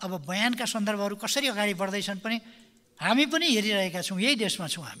अब बयानका सन्दर्भहरू कसरी अगाडि बढ्दैछन् पनि हामी पनि हेरिरहेका छौँ। यही देशमा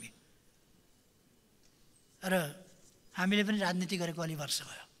छौँ हामी र हामीले पनि राजनीति गरेको अलि वर्ष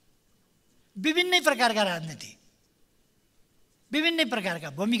भयो। विभिन्न प्रकारका राजनीति, विभिन्न प्रकारका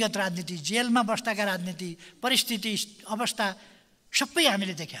भूमिगत राजनीति, जेलमा बस्दाका राजनीति, परिस्थिति, अवस्था सबै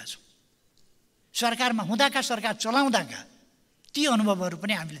हामीले देखेका छौँ। सरकारमा हुँदाका, सरकार चलाउँदाका ती अनुभवहरू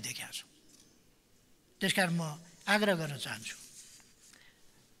पनि हामीले देखेका छौँ। त्यसकारण म आग्रह गर्न चाहन्छु,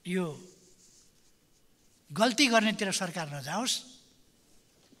 यो गल्ती गर्नेतिर सरकार नजाओस्,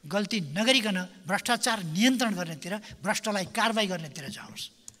 गल्ती नगरिकन भ्रष्टाचार नियन्त्रण गर्नेतिर, भ्रष्टलाई कारबाही गर्नेतिर जाओस्।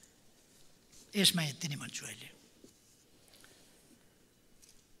 यसमा यति नै भन्छु। अहिले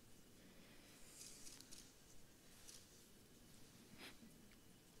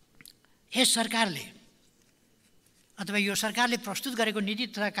यस सरकारले अथवा यो सरकारले प्रस्तुत गरेको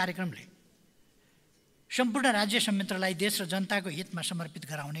नीति तथा कार्यक्रमले सम्पूर्ण राज्य संयन्त्रलाई देश र जनताको हितमा समर्पित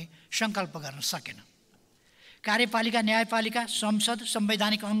गराउने सङ्कल्प गर्न सकेन। कार्यपालिका, न्यायपालिका, संसद,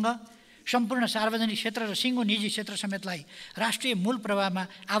 संवैधानिक अङ्ग, सम्पूर्ण सार्वजनिक क्षेत्र र सिङ्गो निजी क्षेत्र समेतलाई राष्ट्रिय मूल प्रवाहमा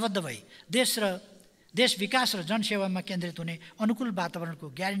आबद्ध भई देश विकास र जनसेवामा केन्द्रित हुने अनुकूल वातावरणको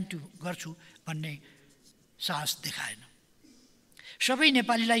ग्यारेन्टी गर्छु भन्ने साहस देखाएन। सबै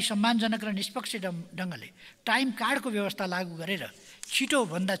नेपालीलाई सम्मानजनक र निष्पक्ष ढङ्गले टाइम कार्डको व्यवस्था लागू गरेर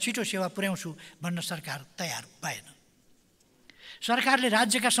छिटोभन्दा छिटो सेवा पुर्याउँछु भन्न सरकार तयार भएन। सरकारले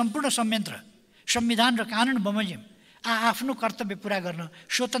राज्यका सम्पूर्ण संयन्त्र संविधान र कानुन बमोजिम आफ्नो कर्तव्य पुरा गर्न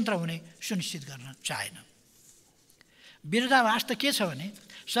स्वतन्त्र हुने सुनिश्चित गर्न चाहेन। विरोधाभास त के छ भने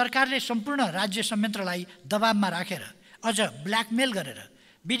सरकारले सम्पूर्ण राज्य संयन्त्रलाई दबावमा राखेर अझ ब्ल्याकमेल गरेर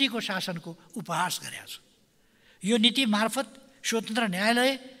विधिको शासनको उपहास गरेको छ। यो नीति मार्फत स्वतन्त्र न्यायालय,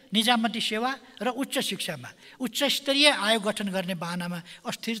 निजामती सेवा र उच्च शिक्षामा उच्च स्तरीय आयोग गठन गर्ने बहानामा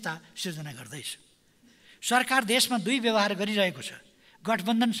अस्थिरता सिर्जना गर्दैछ। सरकार देशमा दुई व्यवहार गरिरहेको छ,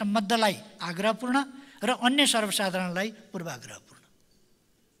 गठबन्धन सम्बद्धलाई आग्रहपूर्ण र अन्य सर्वसाधारणलाई पूर्वाग्रहपूर्ण।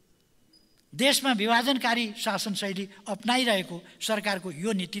 देशमा विभाजनकारी शासन शैली अपनाइरहेको सरकारको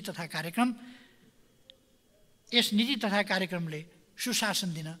यो नीति तथा कार्यक्रम, यस नीति तथा कार्यक्रमले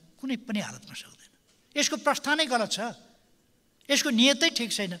सुशासन दिन कुनै पनि हालतमा सक्दैन। यसको प्रस्थानै गलत छ, यसको नियतै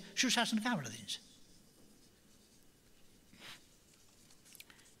ठिक छैन, सुशासन कहाँबाट दिन्छ?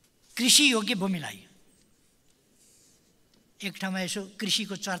 कृषि योग्य भूमिलाई एक ठाउँमा यसो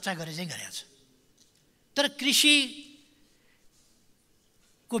कृषिको चर्चा गरे चाहिँ गरेको छ, तर कृषिको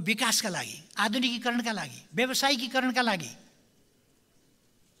विकासका लागि, आधुनिकीकरणका लागि, व्यावसायिकीकरणका लागि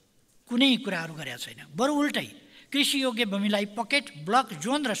कुनै कुराहरू गरेका छैन। बरु उल्टै कृषि योग्य भूमिलाई पकेट, ब्लक,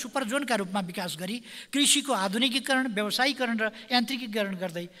 जोन र सुपर जोनका रूपमा विकास गरी कृषिको आधुनिकीकरण, व्यावसायीकरण र यान्त्रिकीकरण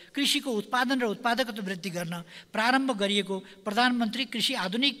गर्दै कृषिको उत्पादन र उत्पादकता वृद्धि गर्न प्रारम्भ गरिएको प्रधानमन्त्री कृषि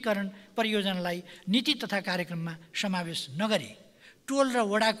आधुनिकीकरण परियोजनालाई नीति तथा कार्यक्रममा समावेश नगरी टोल र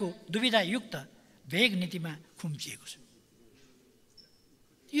वडाको दुविधायुक्त भेग नीतिमा खुम्चिएको छ।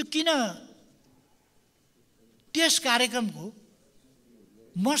 यो किन त्यस कार्यक्रमको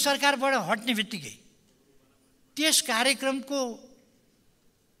म सरकारबाट हट्ने बित्तिकै त्यस कार्यक्रमको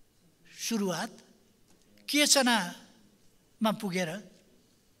सुरुवात केचनामा पुगेर,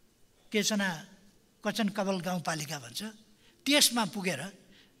 केचना कचन कवल गाउँपालिका भन्छ, त्यसमा पुगेर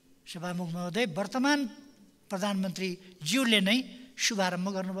सभामुख महोदय वर्तमान प्रधानमन्त्रीज्यूले नै शुभारम्भ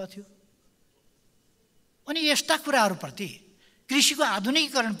गर्नुभएको थियो। अनि यस्ता कुराहरूप्रति, कृषिको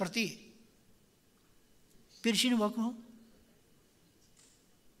आधुनिकीकरणप्रति बिर्सिनु भएको हो।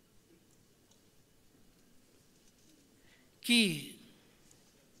 कि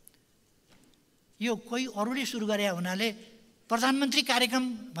यो कोही अरूले सुरु गरे हुनाले प्रधानमन्त्री कार्यक्रम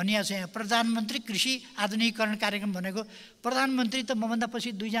भनिएको छ। यहाँ प्रधानमन्त्री कृषि आधुनिकीकरण कार्यक्रम भनेको प्रधानमन्त्री त मभन्दा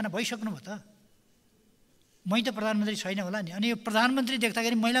पछि दुईजना भइसक्नु भयो त, मै त प्रधानमन्त्री छैन होला नि। अनि यो प्रधानमन्त्री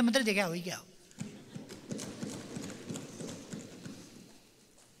देख्दाखेरि महिला मात्रै देखा हो क्या हो?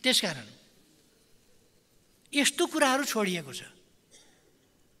 त्यसकारण यस्तो कुराहरू छोडिएको छ,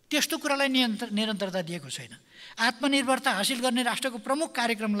 त्यस्तो कुरालाई निरन्तरता दिएको छैन। आत्मनिर्भरता हासिल गर्ने राष्ट्रको प्रमुख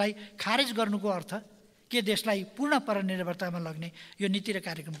कार्यक्रमलाई खारेज गर्नुको अर्थ के देशलाई पूर्ण परनिर्भरतामा लग्ने यो नीति र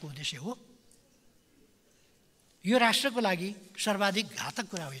कार्यक्रमको उद्देश्य हो? यो राष्ट्रको लागि सर्वाधिक घातक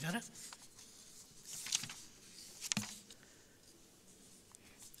कुरा होइन र?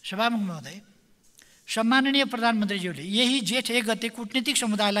 सभामुख महोदय, सम्माननीय प्रधानमन्त्रीज्यूले यही जेठ 1 गते कूटनीतिक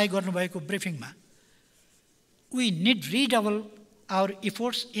समुदायलाई गर्नुभएको ब्रिफिङमा we need रिडबल our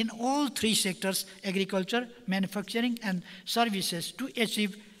efforts in all three sectors, agriculture, manufacturing and services, to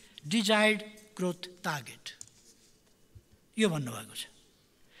achieve desired growth target. यो भन्नुभएको छ।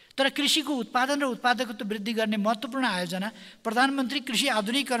 तर कृषिको उत्पादन र उत्पादकता वृद्धि गर्ने महत्त्वपूर्ण आयोजना प्रधानमन्त्री कृषि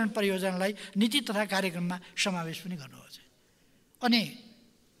आधुनिकीकरण परियोजनालाई नीति तथा कार्यक्रममा समावेश पनि गर्नुभएको छ। अनि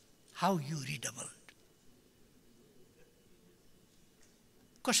हाउ यु रिडबल्ड,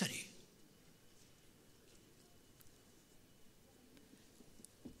 कसरी?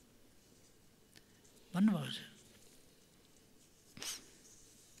 भन्नुभएको छ।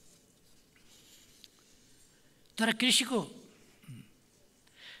 तर कृषिको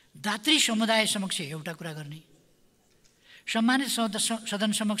दात्री समुदाय समक्ष एउटा कुरा गर्ने, सम्मानित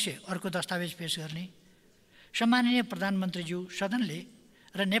सदन समक्ष अर्को दस्तावेज पेश गर्ने, सम्माननीय प्रधानमन्त्रीज्यू, सदनले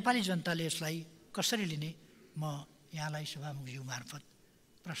र नेपाली जनताले यसलाई कसरी लिने म यहाँलाई सभामुखज्यू मार्फत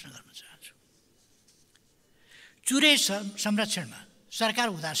प्रश्न गर्न चाहन्छु। चुरे संरक्षणमा सरकार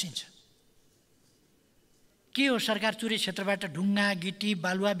उदासीन छ। के हो सरकार चुरे क्षेत्रबाट ढुङ्गा, गिटी,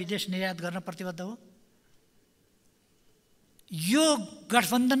 बालुवा विदेश निर्यात गर्न प्रतिबद्ध हो? यो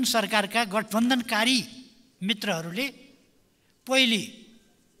गठबन्धन सरकारका गठबन्धनकारी मित्रहरूले पहिले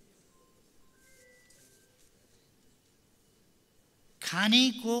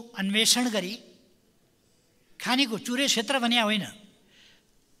खानीको अन्वेषण गरी, खानीको चुरे क्षेत्र भने होइन,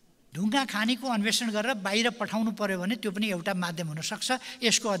 ढुङ्गा खानीको अन्वेषण गरेर बाहिर पठाउनु पर्यो भने त्यो पनि एउटा माध्यम हुनसक्छ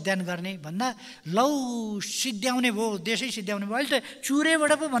यसको अध्ययन गर्ने भन्दा लौ सिद्ध्याउने भयो, देशै सिद्ध्याउने भयो। अहिले त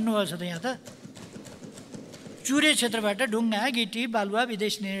चुरेबाट पो भन्नुभएको छ त यहाँ त। चुरे क्षेत्रबाट ढुङ्गा, गिटी, बालुवा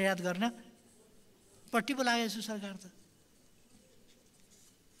विदेश निर्यात गर्न पट्टि पो लागेको छ सरकार त।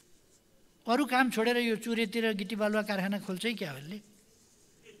 अरू काम छोडेर यो चुरेतिर गिटी बालुवा कारखाना खोल्छ क्या हो?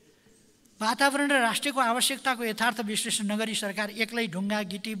 वातावरण र राष्ट्रको आवश्यकताको यथार्थ विश्लेषण नगरी सरकार एक्लै ढुङ्गा,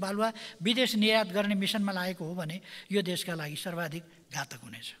 गिटी, बालुवा विदेश निर्यात गर्ने मिसनमा लागेको हो भने यो देशका लागि सर्वाधिक घातक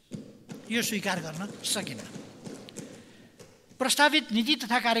हुनेछ। यो स्वीकार गर्न सकिन्न। प्रस्तावित नीति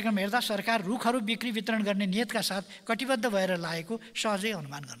तथा कार्यक्रम हेर्दा सरकार रुखहरू बिक्री वितरण गर्ने नियतका साथ कटिबद्ध भएर लागेको सहजै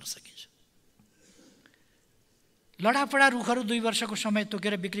अनुमान गर्न सकिन्छ। लडापडा रुखहरू 2 वर्षको समय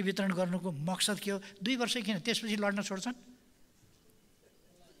तोकेर बिक्री वितरण गर्नुको मकसद के हो? 2 वर्ष किन? त्यसपछि लड्न छोड्छन्?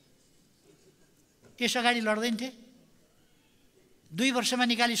 यस अगाडि लड्दैन थिए? 2 वर्षमा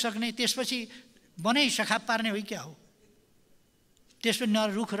निकालिसक्ने, त्यसपछि बनै सखाप पार्ने हो क्या हो? त्यसपछि न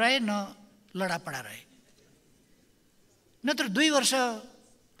रुख रहे न लडापडा रहे, नत्र 2 वर्ष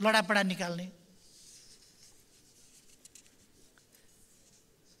लडापडा निकाल्ने।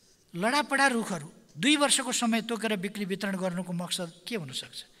 लडापडा रुखहरू 2 वर्षको समय तोकेर बिक्री वितरण गर्नुको मकसद के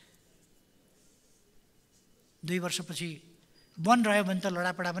हुनसक्छ? 2 वर्षपछि वन रह्यो भने त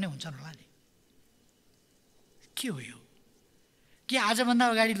लडापडा पनि हुन्छन् होला नि। के हो यो? के आजभन्दा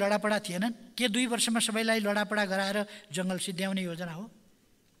अगाडि लडापडा थिएनन्? के 2 वर्षमा सबैलाई लडापडा गराएर जङ्गल सिद्ध्याउने योजना हो?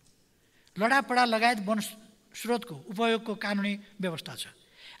 लडापडा लगायत वन स्रोतको उपयोगको कानुनी व्यवस्था छ।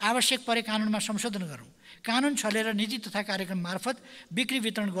 आवश्यक परे कानुनमा संशोधन गरौँ। कानुन छलेर नीति तथा कार्यक्रम मार्फत बिक्री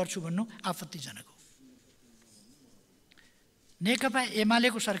वितरण गर्छु भन्नु आपत्तिजनक हो। नेकपा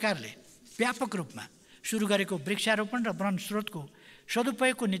एमालेको सरकारले व्यापक रूपमा सुरु गरेको वृक्षारोपण र वन स्रोतको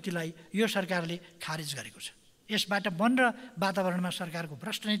सदुपयोगको नीतिलाई यो सरकारले खारेज गरेको छ। यसबाट वन र वातावरणमा सरकारको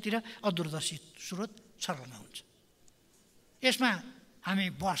भ्रष्ट नीति र अदूरदर्शी स्रोत छलफलमा हुन्छ। यसमा हामी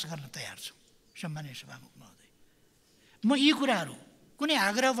बहस गर्न तयार छौँ। सम्माननीय सभामुख महोदय, म यी कुराहरू कुनै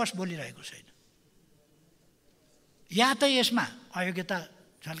आग्रहवश बोलिरहेको छैन। या त यसमा अयोग्यता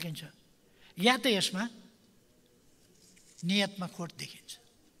झल्किन्छ या त यसमा नियतमा खोट देखिन्छ।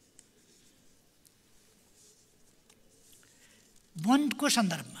 वनको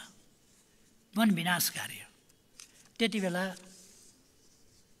सन्दर्भमा वन विनाश कार्य त्यति बेला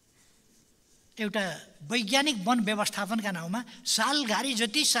एउटा वैज्ञानिक वन व्यवस्थापनका नाउँमा सालघारी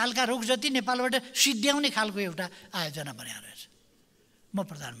जति, सालका रुख जति नेपालबाट सिद्ध्याउने खालको एउटा आयोजना बनाएर रहेछ। म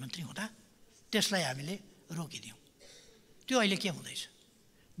प्रधानमन्त्री हुँदा त्यसलाई हामीले रोकिदियौँ। त्यो अहिले के हुँदैछ?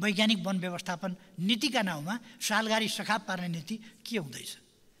 वैज्ञानिक वन व्यवस्थापन नीतिका नाउँमा सालघारी सखाप पार्ने नीति के हुँदैछ?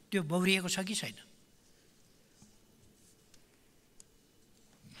 त्यो बौरिएको छ कि छैन?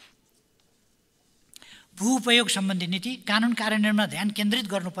 भू उपयोग सम्बन्धी नीति कानुन कार्यान्वयनमा ध्यान केन्द्रित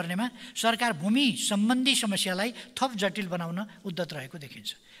गर्नुपर्नेमा सरकार भूमि सम्बन्धी समस्यालाई थप जटिल बनाउन उद्यत रहेको देखिन्छ।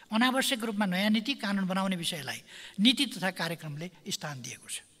 अनावश्यक रूपमा नयाँ नीति कानुन बनाउने विषयलाई नीति तथा कार्यक्रमले स्थान दिएको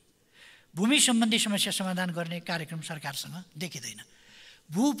छ। भूमि सम्बन्धी समस्या समाधान गर्ने कार्यक्रम सरकारसँग देखिँदैन।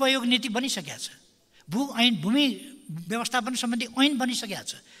 भू उपयोग नीति बनिसकेको छ, भूमि व्यवस्थापन सम्बन्धी ऐन बनिसकेको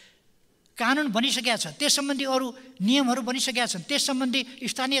छ, कानुन बनिसकेका छ, त्यस सम्बन्धी अरू नियमहरू बनिसकेका छन्, त्यस सम्बन्धी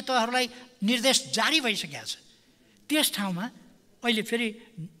स्थानीय तहहरूलाई निर्देश जारी भइसकेका छ। त्यस ठाउँमा अहिले फेरि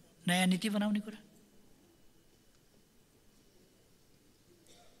नयाँ नीति बनाउने कुरा,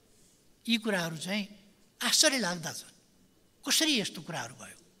 यी कुराहरू चाहिँ आश्चर्य लाग्दा छन्। कसरी यस्तो कुराहरू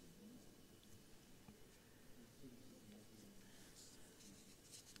भयो?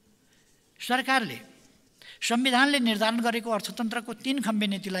 सरकारले संविधानले निर्धारण गरेको अर्थतन्त्रको 3 खम्बे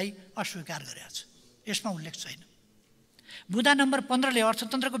नीतिलाई अस्वीकार गरेको छ। यसमा उल्लेख छैन। बुँदा नम्बर 15ले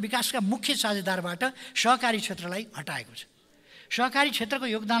अर्थतन्त्रको विकासका मुख्य साझेदारबाट सहकारी क्षेत्रलाई हटाएको छ। सहकारी क्षेत्रको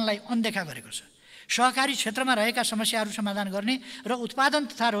योगदानलाई अनदेखा गरेको छ। सहकारी क्षेत्रमा रहेका समस्याहरू समाधान गर्ने र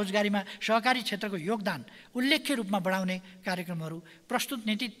उत्पादन तथा रोजगारीमा सहकारी क्षेत्रको योगदान उल्लेख्य रूपमा बढाउने कार्यक्रमहरू प्रस्तुत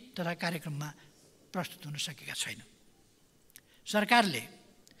नीति तथा कार्यक्रममा प्रस्तुत हुन सकेका छैन। सरकारले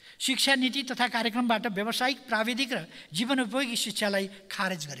शिक्षा नीति तथा कार्यक्रमबाट व्यावसायिक, प्राविधिक र जीवनोपयोगी शिक्षालाई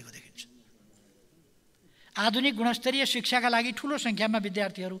खारेज गरेको देखिन्छ। आधुनिक गुणस्तरीय शिक्षाका लागि ठूलो संख्यामा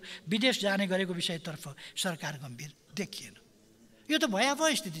विद्यार्थीहरू विदेश जाने गरेको विषयतर्फ सरकार गम्भीर देखिएन। यो त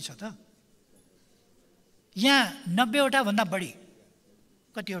भयावह स्थिति छ त। यहाँ 90वटा भन्दा बढी,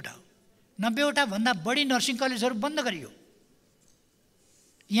 कतिवटा हो, 90वटा भन्दा बढी नर्सिङ कलेजहरू बन्द गरियो।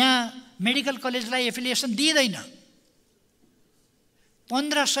 यहाँ मेडिकल कलेजलाई एफिलिएसन दिइँदैन।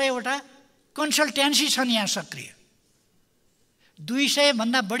 1500वटा कन्सल्टेन्सी छन् यहाँ सक्रिय। 200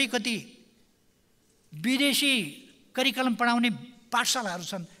 भन्दा बढी कति विदेशी करिकुलम पढाउने पाठशालाहरू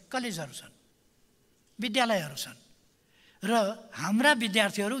छन्, कलेजहरू छन्, विद्यालयहरू छन्। र हाम्रा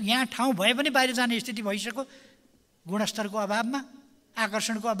विद्यार्थीहरू यहाँ ठाउँ भए पनि बाहिर जाने स्थिति भइसक्यो, गुणस्तरको अभावमा,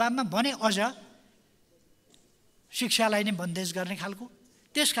 आकर्षणको अभावमा, भने अझ शिक्षालाई नै बन्देज गर्ने खालको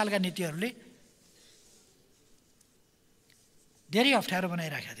त्यस खालका नीतिहरूले धेरै अप्ठ्यारो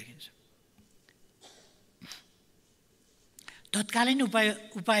बनाइराखेका देखिन्छ।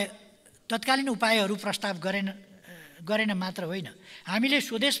 तत्कालीन उपायहरू प्रस्ताव गरेन मात्र होइन, हामीले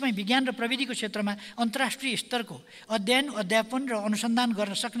स्वदेशमै विज्ञान र प्रविधिको क्षेत्रमा अन्तर्राष्ट्रिय स्तरको अध्ययन, अध्यापन र अनुसन्धान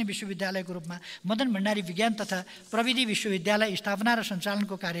गर्न सक्ने विश्वविद्यालयको रूपमा मदन भण्डारी विज्ञान तथा प्रविधि विश्वविद्यालय स्थापना र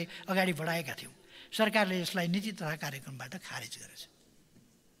सञ्चालनको कार्य अगाडि बढाएका थियौँ। सरकारले यसलाई नीति तथा कार्यक्रमबाट खारेज गरेछ।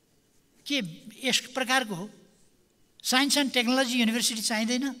 के यस प्रकारको साइन्स एन्ड टेक्नोलोजी युनिभर्सिटी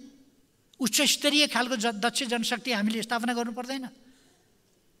चाहिँदैन? उच्च स्तरीय खालको दक्ष जनशक्ति हामीले स्थापना गर्नु पर्दैन?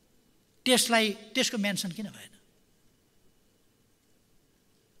 त्यसको मेन्सन किन भएन?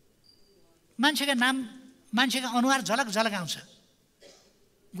 मान्छेका नाम, मान्छेका अनुहार झलक झलक आउँछ।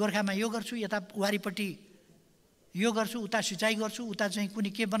 गोर्खामा यो गर्छु, यता वारीपट्टि यो गर्छु, उता सिँचाइ गर्छु, उता चाहिँ कुनै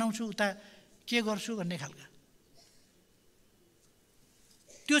के बनाउँछु, उता के गर्छु भन्ने खालका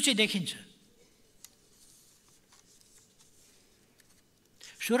त्यो चाहिँ देखिन्छ।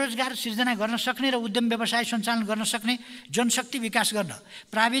 स्वरोजगार सिर्जना गर्न सक्ने र उद्यम व्यवसाय सञ्चालन गर्न सक्ने जनशक्ति विकास गर्न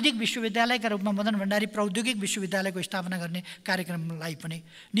प्राविधिक विश्वविद्यालयका रूपमा मदन भण्डारी प्रौद्योगिक विश्वविद्यालयको स्थापना गर्ने कार्यक्रमलाई पनि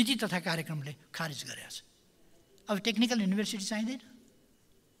नीति तथा कार्यक्रमले खारेज गरेको छ। अब टेक्निकल युनिभर्सिटी चाहिँदैन,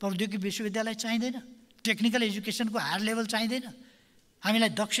 प्रौद्योगिक विश्वविद्यालय चाहिँदैन, टेक्निकल एजुकेसनको हायर लेभल चाहिँदैन, हामीलाई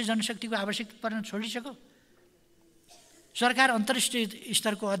दक्ष जनशक्तिको आवश्यकता पर्न छोडिसक्यो। सरकार अन्तर्राष्ट्रिय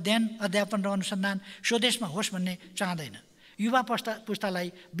स्तरको अध्ययन, अध्यापन र अनुसन्धान स्वदेशमा होस् भन्ने चाहँदैन। युवा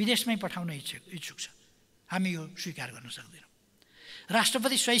पुस्तालाई विदेशमै पठाउन इच्छुक छ। हामी यो स्वीकार गर्न सक्दैनौँ।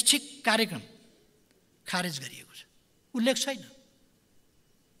 राष्ट्रपति शैक्षिक कार्यक्रम खारेज गरिएको छ, उल्लेख छैन।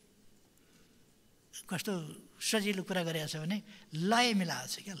 कस्तो सजिलो कुरा गरेको छ भने लय मिलाएको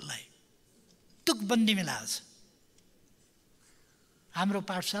छ क्या, लय तुकबन्दी मिलाएको छ। हाम्रो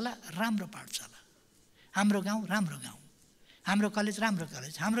पाठशाला राम्रो पाठशाला, हाम्रो गाउँ राम्रो गाउँ, हाम्रो कलेज राम्रो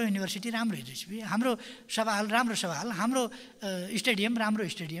कलेज, हाम्रो युनिभर्सिटी राम्रो युनिभर्सिटी, हाम्रो सभाहाल राम्रो सभाहाल, हाम्रो स्टेडियम राम्रो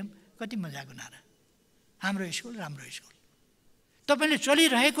स्टेडियम। कति मजाको नारा, हाम्रो स्कुल राम्रो स्कुल। तपाईँले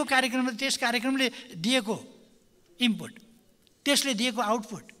चलिरहेको कार्यक्रम, त्यस कार्यक्रमले दिएको इनपुट, त्यसले दिएको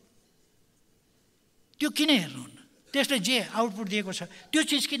आउटपुट, त्यो किन हेर्नुहुन्न? त्यसले जे आउटपुट दिएको छ त्यो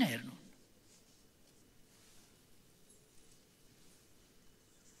चिज किन हेर्नु?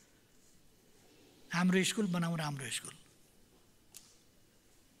 हाम्रो स्कुल बनाऊ राम्रो स्कुल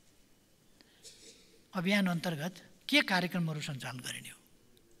अभियान अन्तर्गत के कार्यक्रमहरू सञ्चालन गरिने हो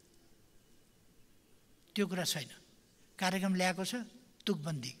त्यो कुरा छैन। कार्यक्रम ल्याएको छ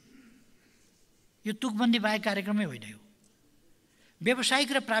तुकबन्दी। यो तुकबन्दी बाहेक कार्यक्रमै होइन। यो व्यावसायिक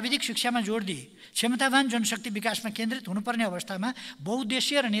र प्राविधिक शिक्षामा जोड दिए क्षमतावान जनशक्ति विकासमा केन्द्रित हुनुपर्ने अवस्थामा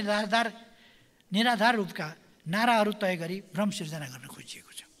बहुउद्देश्य र निराधार रूपका नाराहरू तय गरी भ्रम सिर्जना गर्न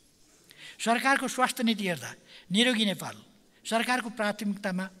खोजिएको छ। सरकारको स्वास्थ्य नीति हेर्दा निरोगी नेपाल सरकारको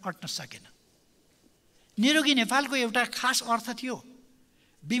प्राथमिकतामा अट्न सकेन। निरोगी नेपालको एउटा खास अर्थ थियो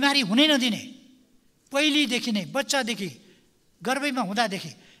बिमारी हुनै नदिने, पहिलेदेखि नै बच्चादेखि गर्भैमा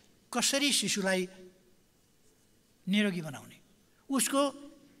हुँदादेखि कसरी शिशुलाई निरोगी बनाउने, उसको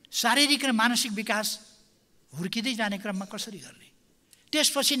शारीरिक र मानसिक विकास हुर्किँदै जाने क्रममा कसरी गर्ने,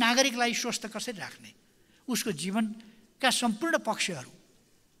 त्यसपछि नागरिकलाई स्वस्थ कसरी राख्ने, उसको जीवनका सम्पूर्ण पक्षहरू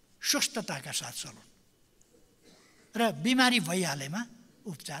स्वस्थताका साथ चलाउन् र बिमारी भइहालेमा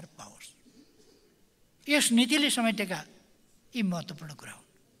उपचार पाओस्। यस नीतिले समेटेका यी महत्त्वपूर्ण कुरा हुन्।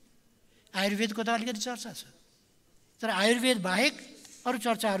 आयुर्वेदको त अलिकति चर्चा छ, तर आयुर्वेद बाहेक अरू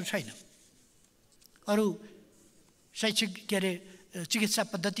चर्चाहरू छैन। अरू शैक्षिक चिकित्सा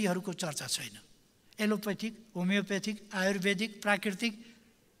पद्धतिहरूको चर्चा छैन। एलोपेथिक, होमियोपेथिक, आयुर्वेदिक, प्राकृतिक,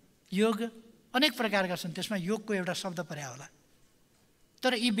 योग अनेक प्रकारका छन्। त्यसमा योगको एउटा शब्द पर्या होला।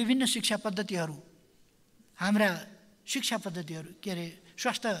 तर यी विभिन्न शिक्षा पद्धतिहरू, हाम्रा शिक्षा पद्धतिहरू,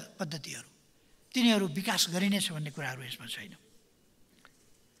 स्वास्थ्य पद्धतिहरू तिनीहरू विकास गरिनेछ भन्ने कुराहरू यसमा छैन।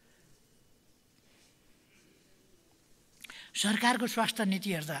 सरकारको स्वास्थ्य नीति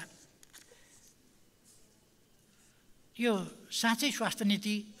हेर्दा यो साँच्चै स्वास्थ्य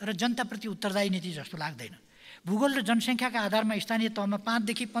नीति र जनताप्रति उत्तरदायी नीति जस्तो लाग्दैन। भूगोल र जनसङ्ख्याका आधारमा स्थानीय तहमा 5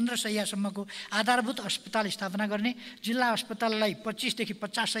 देखि 15 शय्यासम्मको आधारभूत अस्पताल स्थापना गर्ने, जिल्ला अस्पताललाई 25 देखि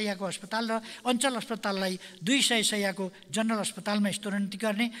 50 शय्याको अस्पताल र अञ्चल अस्पताललाई 200 शय्याको जनरल अस्पतालमा स्तरोन्नति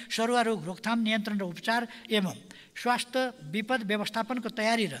गर्ने, सरुवा रोग रोकथाम, नियन्त्रण र उपचार एवं स्वास्थ्य विपद व्यवस्थापनको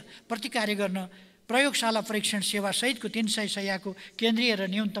तयारी र प्रतिकार्य गर्न प्रयोगशाला परीक्षण सेवा सहितको 300 शय्याको केन्द्रीय र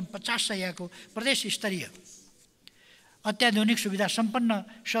न्यूनतम 50 शय्याको प्रदेश स्तरीय अत्याधुनिक सुविधा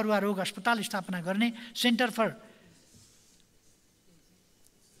सम्पन्न सरुवा रोग अस्पताल स्थापना गर्ने, centre for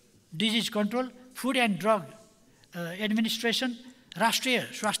disease control, food and drug administration,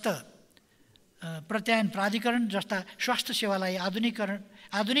 राष्ट्रिय स्वास्थ्य प्रत्यायन प्राधिकरण जस्ता स्वास्थ्य सेवालाई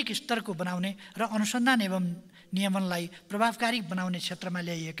आधुनिक स्तरको बनाउने र अनुसन्धान एवं नियमनलाई प्रभावकारी बनाउने क्षेत्रमा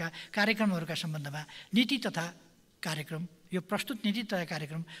ल्याइएका कार्यक्रमहरूका सम्बन्धमा नीति तथा कार्यक्रम यो प्रस्तुत नीति तथा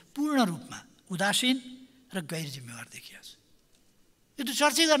कार्यक्रम पूर्ण रूपमा उदासीन र गैर जिम्मेवार देखिएको छ। यो त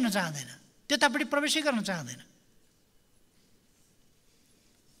चर्चै गर्न चाहँदैन, त्यतापट्टि प्रवेशै गर्न चाहँदैन।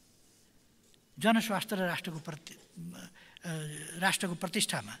 जनस्वास्थ्य र राष्ट्रको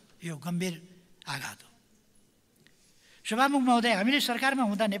प्रतिष्ठामा यो गम्भीर आघात हो। सभामुख महोदय, हामीले सरकारमा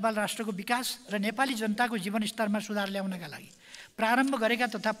हुँदा नेपाल राष्ट्रको विकास र नेपाली जनताको जीवनस्तरमा सुधार ल्याउनका लागि प्रारम्भ गरेका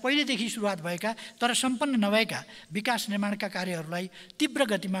तथा पहिलेदेखि सुरुवात भएका तर सम्पन्न नभएका विकास निर्माणका कार्यहरूलाई तीव्र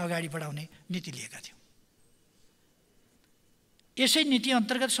गतिमा अगाडि बढाउने नीति लिएका थियौँ। यसै नीति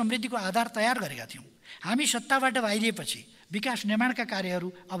अन्तर्गत समृद्धिको आधार तयार गरेका थियौँ। हामी सत्ताबाट बाहिरिएपछि विकास निर्माणका कार्यहरू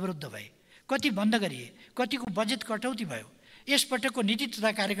अवरुद्ध भए, कति बन्द गरिए, कतिको बजेट कटौती भयो। यसपटकको नीति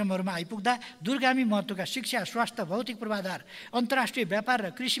तथा कार्यक्रमहरूमा आइपुग्दा दूरगामी महत्त्वका शिक्षा, स्वास्थ्य, भौतिक पूर्वाधार, अन्तर्राष्ट्रिय व्यापार र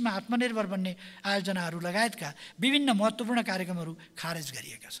कृषिमा आत्मनिर्भर बन्ने आयोजनाहरू लगायतका विभिन्न महत्त्वपूर्ण कार्यक्रमहरू खारेज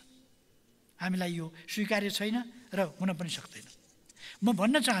गरिएका छन्। हामीलाई यो स्वीकार्य छैन र हुन पनि सक्दैन। म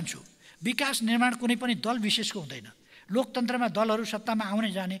भन्न चाहन्छु, विकास निर्माण कुनै पनि दल विशेषको हुँदैन। लोकतन्त्रमा दलहरू सत्तामा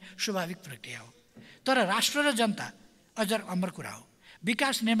आउने जाने स्वाभाविक प्रक्रिया हो। तर राष्ट्र र जनता अझ अमर कुरा हो।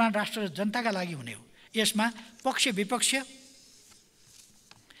 विकास निर्माण राष्ट्र र जनताका लागि हुने हो। यसमा पक्ष विपक्ष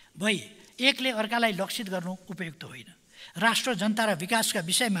भई एकले अर्कालाई लक्षित गर्नु उपयुक्त होइन। राष्ट्र, जनता र विकासका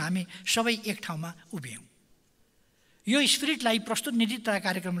विषयमा हामी सबै एक ठाउँमा उभियौँ। यो स्पिरिटलाई प्रस्तुत नीति तथा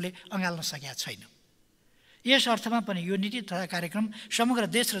कार्यक्रमले अँगाल्न सकेका छैन। यस अर्थमा पनि यो नीति तथा कार्यक्रम समग्र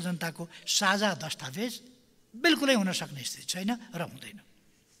देश र जनताको साझा दस्तावेज बिल्कुलै हुन सक्ने स्थिति छैन र हुँदैन।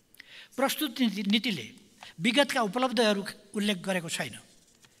 प्रस्तुत नीतिले विगतका उपलब्धिहरू उल्लेख गरेको छैन।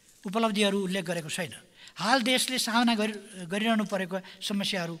 हाल देशले सामना गरिरहनु परेको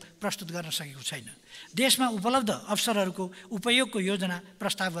समस्याहरू प्रस्तुत गर्न सकेको छैन। देशमा उपलब्ध अवसरहरूको उपयोगको योजना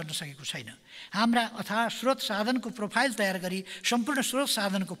प्रस्ताव गर्न सकेको छैन। हाम्रा अथाह स्रोत साधनको प्रोफाइल तयार गरी सम्पूर्ण स्रोत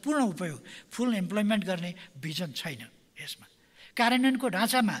साधनको पूर्ण उपयोग, फुल इम्प्लोइमेन्ट गर्ने भिजन छैन। यसमा कार्यान्वयनको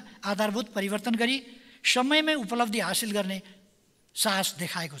ढाँचामा आधारभूत परिवर्तन गरी समयमै उपलब्धि हासिल गर्ने साहस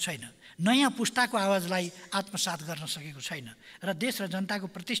देखाएको छैन। नयाँ पुस्ताको आवाजलाई आत्मसात गर्न सकेको छैन र देश र जनताको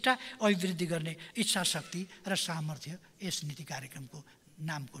प्रतिष्ठा अभिवृद्धि गर्ने इच्छा शक्ति र सामर्थ्य यस नीति कार्यक्रमको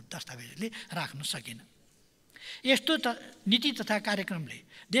नामको दस्तावेजले राख्न सकेन। यस्तो नीति तथा कार्यक्रमले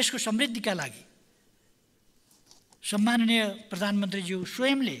देशको समृद्धिका लागि सम्माननीय प्रधानमन्त्रीज्यू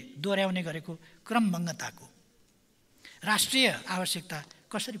स्वयंले दोहोऱ्याउने गरेको क्रमभङ्गताको राष्ट्रिय आवश्यकता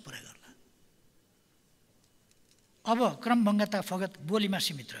कसरी पुरा गर्ला? अब क्रमभङ्गता फगत बोलीमा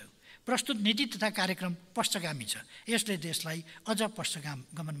सीमित रह्यो। प्रस्तुत नीति तथा कार्यक्रम पश्चगामी छ। यसले देशलाई अझ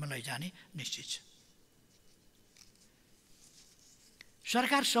पश्चगमनमा लैजाने निश्चित छ।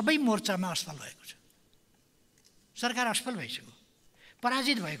 सरकार सबै मोर्चामा असफल भएको छ। सरकार असफल भइसक्यो,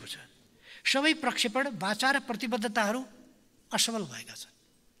 पराजित भएको छ। सबै प्रक्षेपण, वाचा र प्रतिबद्धताहरू असफल भएका छन्,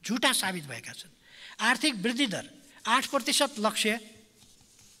 झुटा साबित भएका छन्। आर्थिक वृद्धि दर 8% लक्ष्य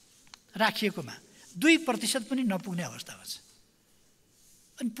राखिएकोमा 2% पनि नपुग्ने अवस्थामा छ।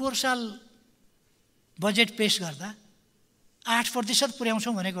 अनि पोहोर साल बजेट पेश गर्दा 8%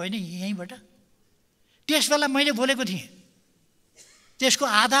 पुर्याउँछौँ भनेको होइन यहीँबाट। त्यस बेला मैले बोलेको थिएँ, त्यसको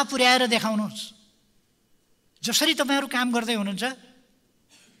आधा पुर्याएर देखाउनुहोस्। जसरी तपाईँहरू काम गर्दै हुनुहुन्छ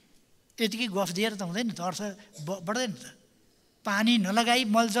यतिकै गफ दिएर त हुँदैन, त अर्थ बढ्दैन त। पानी नलगाई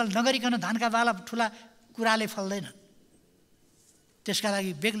मलजल नगरिकन धानका बाला ठुला कुराले फल्दैन। त्यसका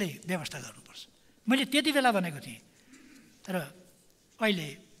लागि बेग्लै व्यवस्था गर्नुपर्छ। मैले त्यति बेला भनेको थिएँ। तर अहिले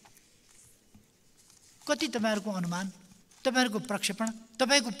कति तपाईँहरूको अनुमान, तपाईँहरूको प्रक्षेपण,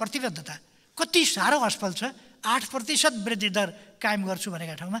 तपाईँको प्रतिबद्धता कति साह्रो असफल छ। 8% वृद्धि दर कायम गर्छु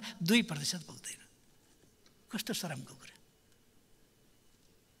भनेका ठाउँमा 2% पुग्दैन। कस्तो शरमको कुरा।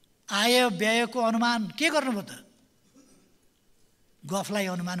 आय व्ययको अनुमान के गर्नुभयो त? गफलाई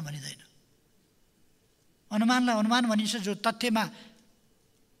अनुमान भनिँदैन। अनुमानलाई अनुमान भनिन्छ जो तथ्यमा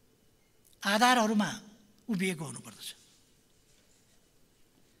आधारहरूमा उभिएको हुनुपर्दछ।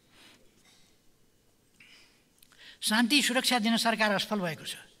 शान्ति सुरक्षा दिन सरकार असफल भएको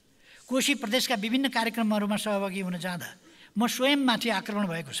छ। कोशी प्रदेशका विभिन्न कार्यक्रमहरूमा सहभागी हुन जाँदा म स्वयंमाथि आक्रमण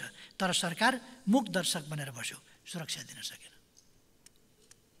भएको छ, तर सरकार मूक दर्शक बनेर बस्यो, सुरक्षा दिन सकेन।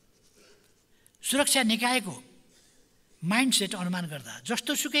 सुरक्षा निकायको माइन्डसेट अनुमान गर्दा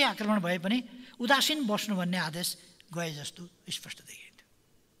जस्तोसुकै आक्रमण भए पनि उदासीन बस्नु भन्ने आदेश गए जस्तो स्पष्ट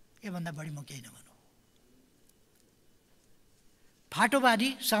देखिन्थ्यो। योभन्दा बढी म केही नभनौँ। फाटोवादी,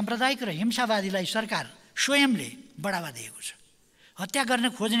 साम्प्रदायिक र हिंसावादीलाई सरकार स्वयंले बढावा दिएको छ। हत्या गर्न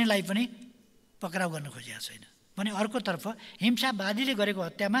खोज्नेलाई पनि पक्राउ गर्न खोजिएको छैन भने अर्कोतर्फ हिंसावादीले गरेको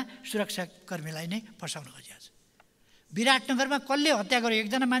हत्यामा सुरक्षाकर्मीलाई नै फसाउन खोजिएको छ। विराटनगरमा कसले हत्या गर्यो?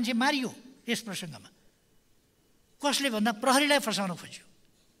 एकजना मान्छे मारियो। यस प्रसङ्गमा कसले भन्दा प्रहरीलाई फसाउन खोज्यो।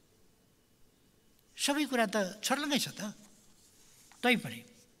 सबै कुरा त छर्लङ्गै छ त। तैपनि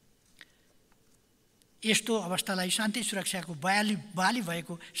यस्तो अवस्थालाई शान्ति सुरक्षाको बहाली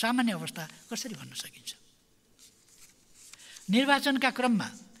भएको सामान्य अवस्था कसरी भन्न सकिन्छ? निर्वाचनका क्रममा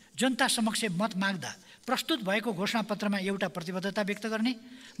जनता समक्ष मत माग्दा प्रस्तुत भएको घोषणापत्रमा एउटा प्रतिबद्धता व्यक्त गर्ने,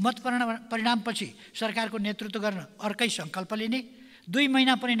 मत परिणामपछि सरकारको नेतृत्व गर्न अर्कै सङ्कल्प लिने, 2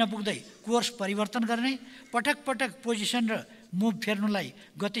 महिना पनि नपुग्दै कोर्स परिवर्तन गर्ने, पटक पटक पोजिसन र मुभ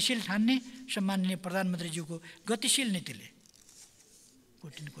फेर्नुलाई गतिशील ठान्ने सम्माननीय प्रधानमन्त्रीज्यूको गतिशील नीतिले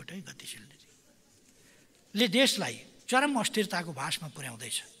गतिशील नीतिले देशलाई चरम अस्थिरताको भासमा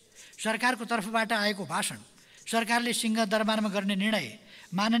पुर्याउँदैछ। सरकारको तर्फबाट आएको भाषण, सरकारले सिंहदरबारमा गर्ने निर्णय,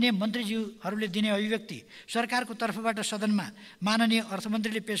 माननीय मन्त्रीज्यूहरूले दिने अभिव्यक्ति, सरकारको तर्फबाट सदनमा माननीय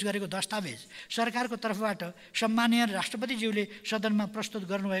अर्थमन्त्रीले पेश गरेको दस्तावेज, सरकारको तर्फबाट सम्माननीय राष्ट्रपतिज्यूले सदनमा प्रस्तुत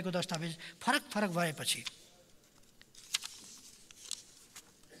गर्नुभएको दस्तावेज फरक भएपछि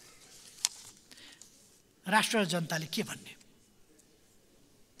राष्ट्र र जनताले के भन्ने?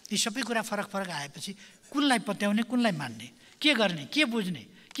 यी सबै कुरा फरक आएपछि कुनलाई पत्याउने, कुनलाई मान्ने, के गर्ने, के बुझ्ने,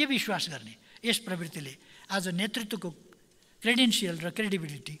 के विश्वास गर्ने? यस प्रवृत्तिले आज नेतृत्वको क्रेडेन्सियल र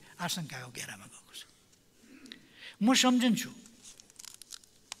क्रेडिबिलिटी आशंकाको घेरामा गएको छ। म सम्झन्छु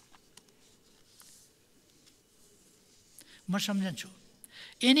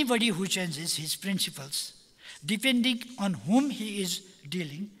anybody who changes his principles depending on whom he is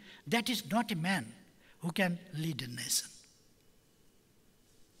dealing, that is not a man who can lead a nation.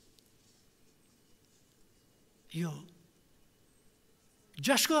 यो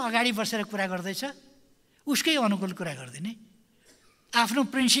जसको अगाडि बसेर कुरा गर्दैछ उसकै अनुकूल कुरा गर्दिने, आफ्नो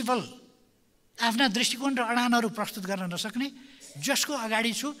प्रिन्सिपल, आफ्ना दृष्टिकोण र अडानहरू प्रस्तुत गर्न नसक्ने, जसको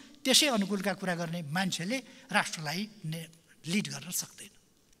अगाडि छु त्यसै अनुकूलका कुरा गर्ने मान्छेले राष्ट्रलाई लिड गर्न सक्दैन।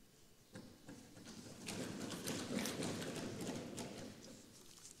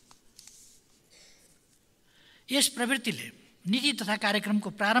 यस प्रवृत्तिले नीति तथा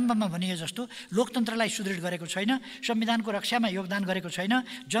कार्यक्रमको प्रारम्भमा भनिए जस्तो लोकतन्त्रलाई सुदृढ गरेको छैन, संविधानको रक्षामा योगदान गरेको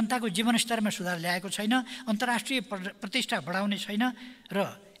छैन, जनताको जीवनस्तरमा सुधार ल्याएको छैन, अन्तर्राष्ट्रिय प्रतिष्ठा बढाउने छैन र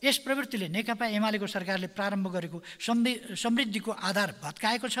यस प्रवृत्तिले नेकपा एमालेको सरकारले प्रारम्भ गरेको समृद्धिको आधार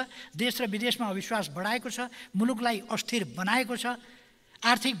भत्काएको छ, देश र विदेशमा अविश्वास बढाएको छ, मुलुकलाई अस्थिर बनाएको छ,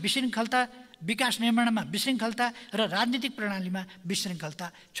 आर्थिक विशृङ्खलता, विकास निर्माणमा विशृङ्खलता र राजनीतिक प्रणालीमा विशृङ्खलता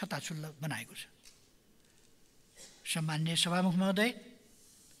छताछुल्ल बनाएको छ। सम्माननीय सभामुख महोदय,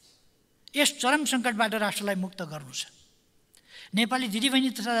 यस चरम सङ्कटबाट राष्ट्रलाई मुक्त गर्नु छ। नेपाली दिदीबहिनी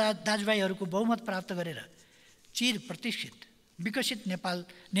तथा दाजुभाइहरूको बहुमत प्राप्त गरेर चिर प्रतिष्ठित विकसित नेपाल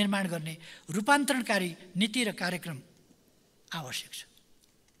निर्माण गर्ने रूपान्तरणकारी नीति र कार्यक्रम आवश्यक छ।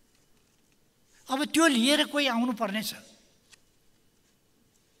 अब त्यो लिएर कोही आउनु पर्नेछ,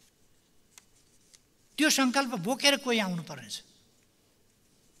 त्यो सङ्कल्प बोकेर कोही आउनु पर्नेछ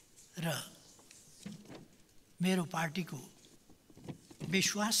र मेरो पार्टीको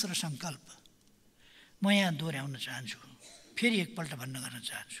विश्वास र सङ्कल्प म यहाँ दोहोऱ्याउन चाहन्छु, फेरि एकपल्ट भन्न गर्न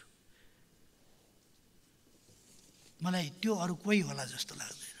चाहन्छु। मलाई त्यो अरू कोही होला जस्तो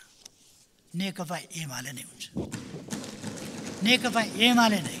लाग्दैन, नेकपा एमाले नै हुन्छ। नेकपा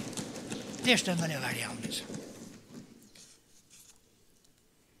एमाले नै त्यस ढङ्गले अगाडि आउनेछ।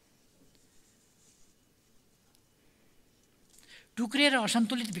 टुक्रिएर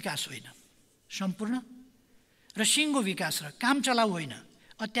असन्तुलित विकास होइन, सम्पूर्ण र सिङ्गो विकास र काम चलाउ होइन,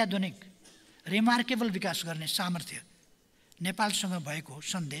 अत्याधुनिक रिमार्केबल विकास गर्ने सामर्थ्य नेपालसँग भएको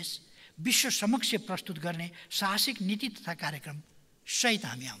सन्देश विश्व समक्ष प्रस्तुत गर्ने साहसिक नीति तथा कार्यक्रम सहित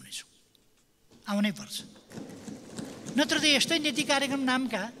हामी आउनेछौँ, आउनै पर्छ। नत्र त यस्तै नीति कार्यक्रम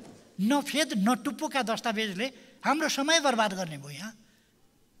नामका नफेद नटुप्पोका दस्तावेजले हाम्रो समय बर्बाद गर्ने भयो। यहाँ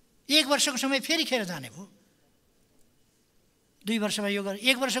 1 वर्षको समय फेरि खेर जाने भयो। 2 वर्षमा यो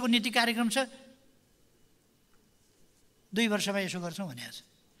 1 वर्षको नीति कार्यक्रम छ, 2 वर्षमा यसो गर्छौँ भने आज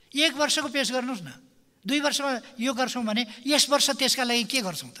 1 वर्षको पेश गर्नुहोस् न। 2 वर्षमा यो गर्छौँ भने यस वर्ष त्यसका लागि के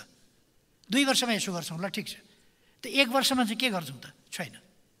गर्छौँ त? 2 वर्षमा यसो गर्छौँ, ल ठिक छ। त 1 वर्षमा चाहिँ के गर्छौँ त? छैन।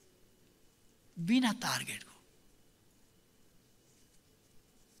 बिना टार्गेटको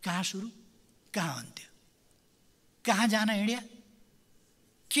कहाँ सुरु, कहाँ अन्त्य, कहाँ जान हिँड्या,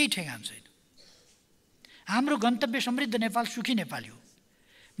 केही ठेगान छैन। हाम्रो गन्तव्य समृद्ध नेपाल, सुखी नेपाली हो।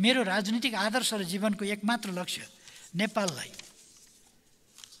 मेरो राजनीतिक आदर्श र जीवनको एकमात्र लक्ष्य नेपाललाई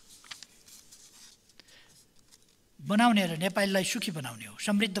बनाउने र नेपालीलाई सुखी बनाउने हो।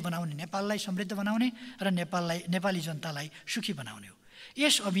 समृद्ध बनाउने, नेपाललाई समृद्ध बनाउने र नेपाली जनतालाई सुखी बनाउने हो।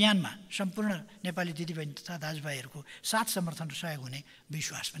 यस अभियानमा सम्पूर्ण नेपाली दिदीबहिनी तथा दाजुभाइहरूको साथ समर्थन र सहयोग हुने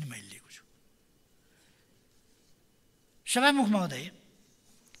विश्वास पनि मैले लिएको छु। सभामुख महोदय,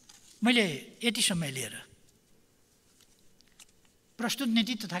 मैले यति समय लिएर प्रस्तुत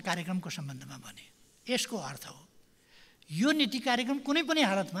नीति तथा कार्यक्रमको सम्बन्धमा भने यसको अर्थ हो यो नीति कार्यक्रम कुनै पनि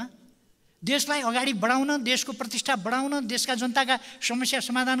हालतमा देशलाई अगाडि बढाउन, देशको प्रतिष्ठा बढाउन, देशका जनताका समस्या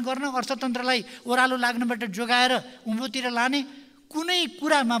समाधान गर्न, अर्थतन्त्रलाई ओह्रालो लाग्नबाट जोगाएर उँभोतिर लाने कुनै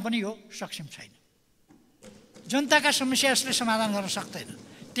कुरामा पनि यो सक्षम छैन। जनताका समस्या यसले समाधान गर्न सक्दैन।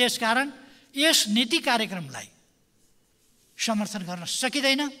 त्यसकारण यस नीति कार्यक्रमलाई समर्थन गर्न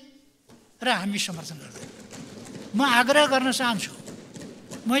सकिँदैन र हामी समर्थन गर्दैनौँ। म आग्रह गर्न चाहन्छु,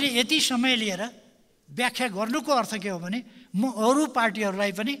 मैले यति समय लिएर व्याख्या गर्नुको अर्थ के हो भने म अरू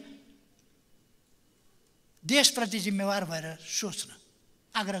पार्टीहरूलाई पनि देशप्रति जिम्मेवार भएर सोच्न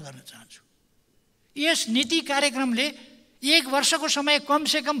आग्रह गर्न चाहन्छु। यस नीति कार्यक्रमले 1 वर्षको समय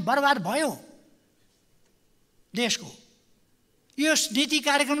कमसेकम बर्बाद भयो देशको। यस नीति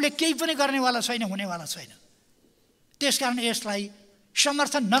कार्यक्रमले केही पनि गर्नेवाला छैन, हुनेवाला छैन। त्यसकारण यसलाई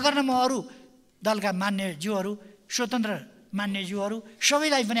समर्थन नगर्न म अरू दलका मान्यज्यूहरू, स्वतन्त्र मान्यज्यूहरू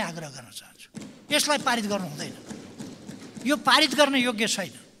सबैलाई पनि आग्रह गर्न चाहन्छु। यसलाई पारित गर्नु हुँदैन। यो पारित गर्न योग्य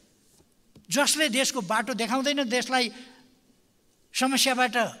छैन। जसले देशको बाटो देखाउँदैन, देशलाई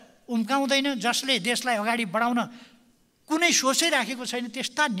समस्याबाट उम्काउँदैन, जसले देशलाई अगाडि बढाउन कुनै सोचै राखेको छैन,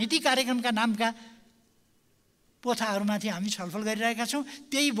 त्यस्ता नीति कार्यक्रमका नामका पोथाहरूमाथि हामी छलफल गरिरहेका छौँ।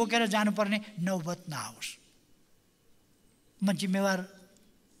 त्यही बोकेर जानुपर्ने नौबत नआओस्। म जिम्मेवार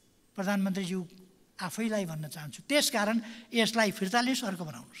प्रधानमन्त्रीज्यू आफैलाई भन्न चाहन्छु। त्यसकारण यसलाई फिर्ता लिनुहोस्, अर्को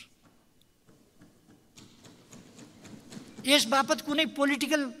बनाउनुहोस्। यस बापत कुनै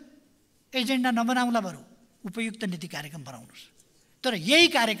पोलिटिकल एजेन्डा नबनाउला, बरु उपयुक्त नीति कार्यक्रम बनाउनुहोस्। तर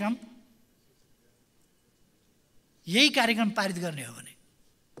यही कार्यक्रम पारित गर्ने हो भने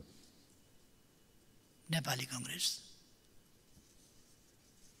नेपाली कांग्रेस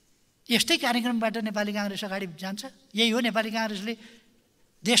यस्तै कार्यक्रमबाट नेपाली कांग्रेस अगाडि जान्छ। यही हो नेपाली कांग्रेसले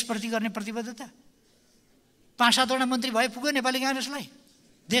देशप्रति गर्ने प्रतिबद्धता। 5-7 वटा मन्त्री भए पुग्यो नेपाली कांग्रेसलाई।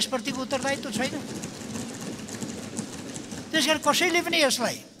 देशप्रतिको उत्तरदायित्व छैन। त्यसकारण कसैले पनि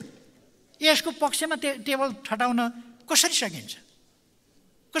यसलाई, यसको पक्षमा टेबल ठटाउन कसरी सकिन्छ,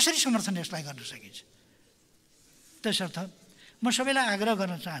 कसरी समर्थन यसलाई गर्न सकिन्छ? त्यसर्थ म सबैलाई आग्रह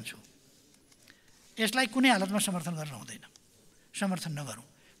गर्न चाहन्छु, यसलाई कुनै हालतमा समर्थन गर्न हुँदैन। समर्थन नगरौँ।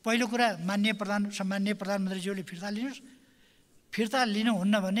 पहिलो कुरा, सम्माननीय प्रधानमन्त्रीज्यूले फिर्ता लिनुहोस्। फिर्ता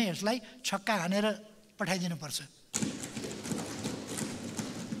लिनुहुन्न भने यसलाई छक्का हानेर पठाइदिनुपर्छ,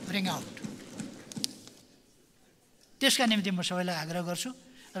 रिङ आउट। त्यसका निम्ति म सबैलाई आग्रह गर्छु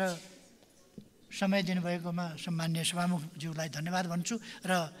र समय दिनुभएकोमा सम्माननीय सभामुखज्यूलाई धन्यवाद भन्छु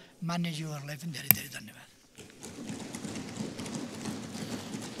र मान्यज्यूहरूलाई पनि धेरै धेरै धन्यवाद।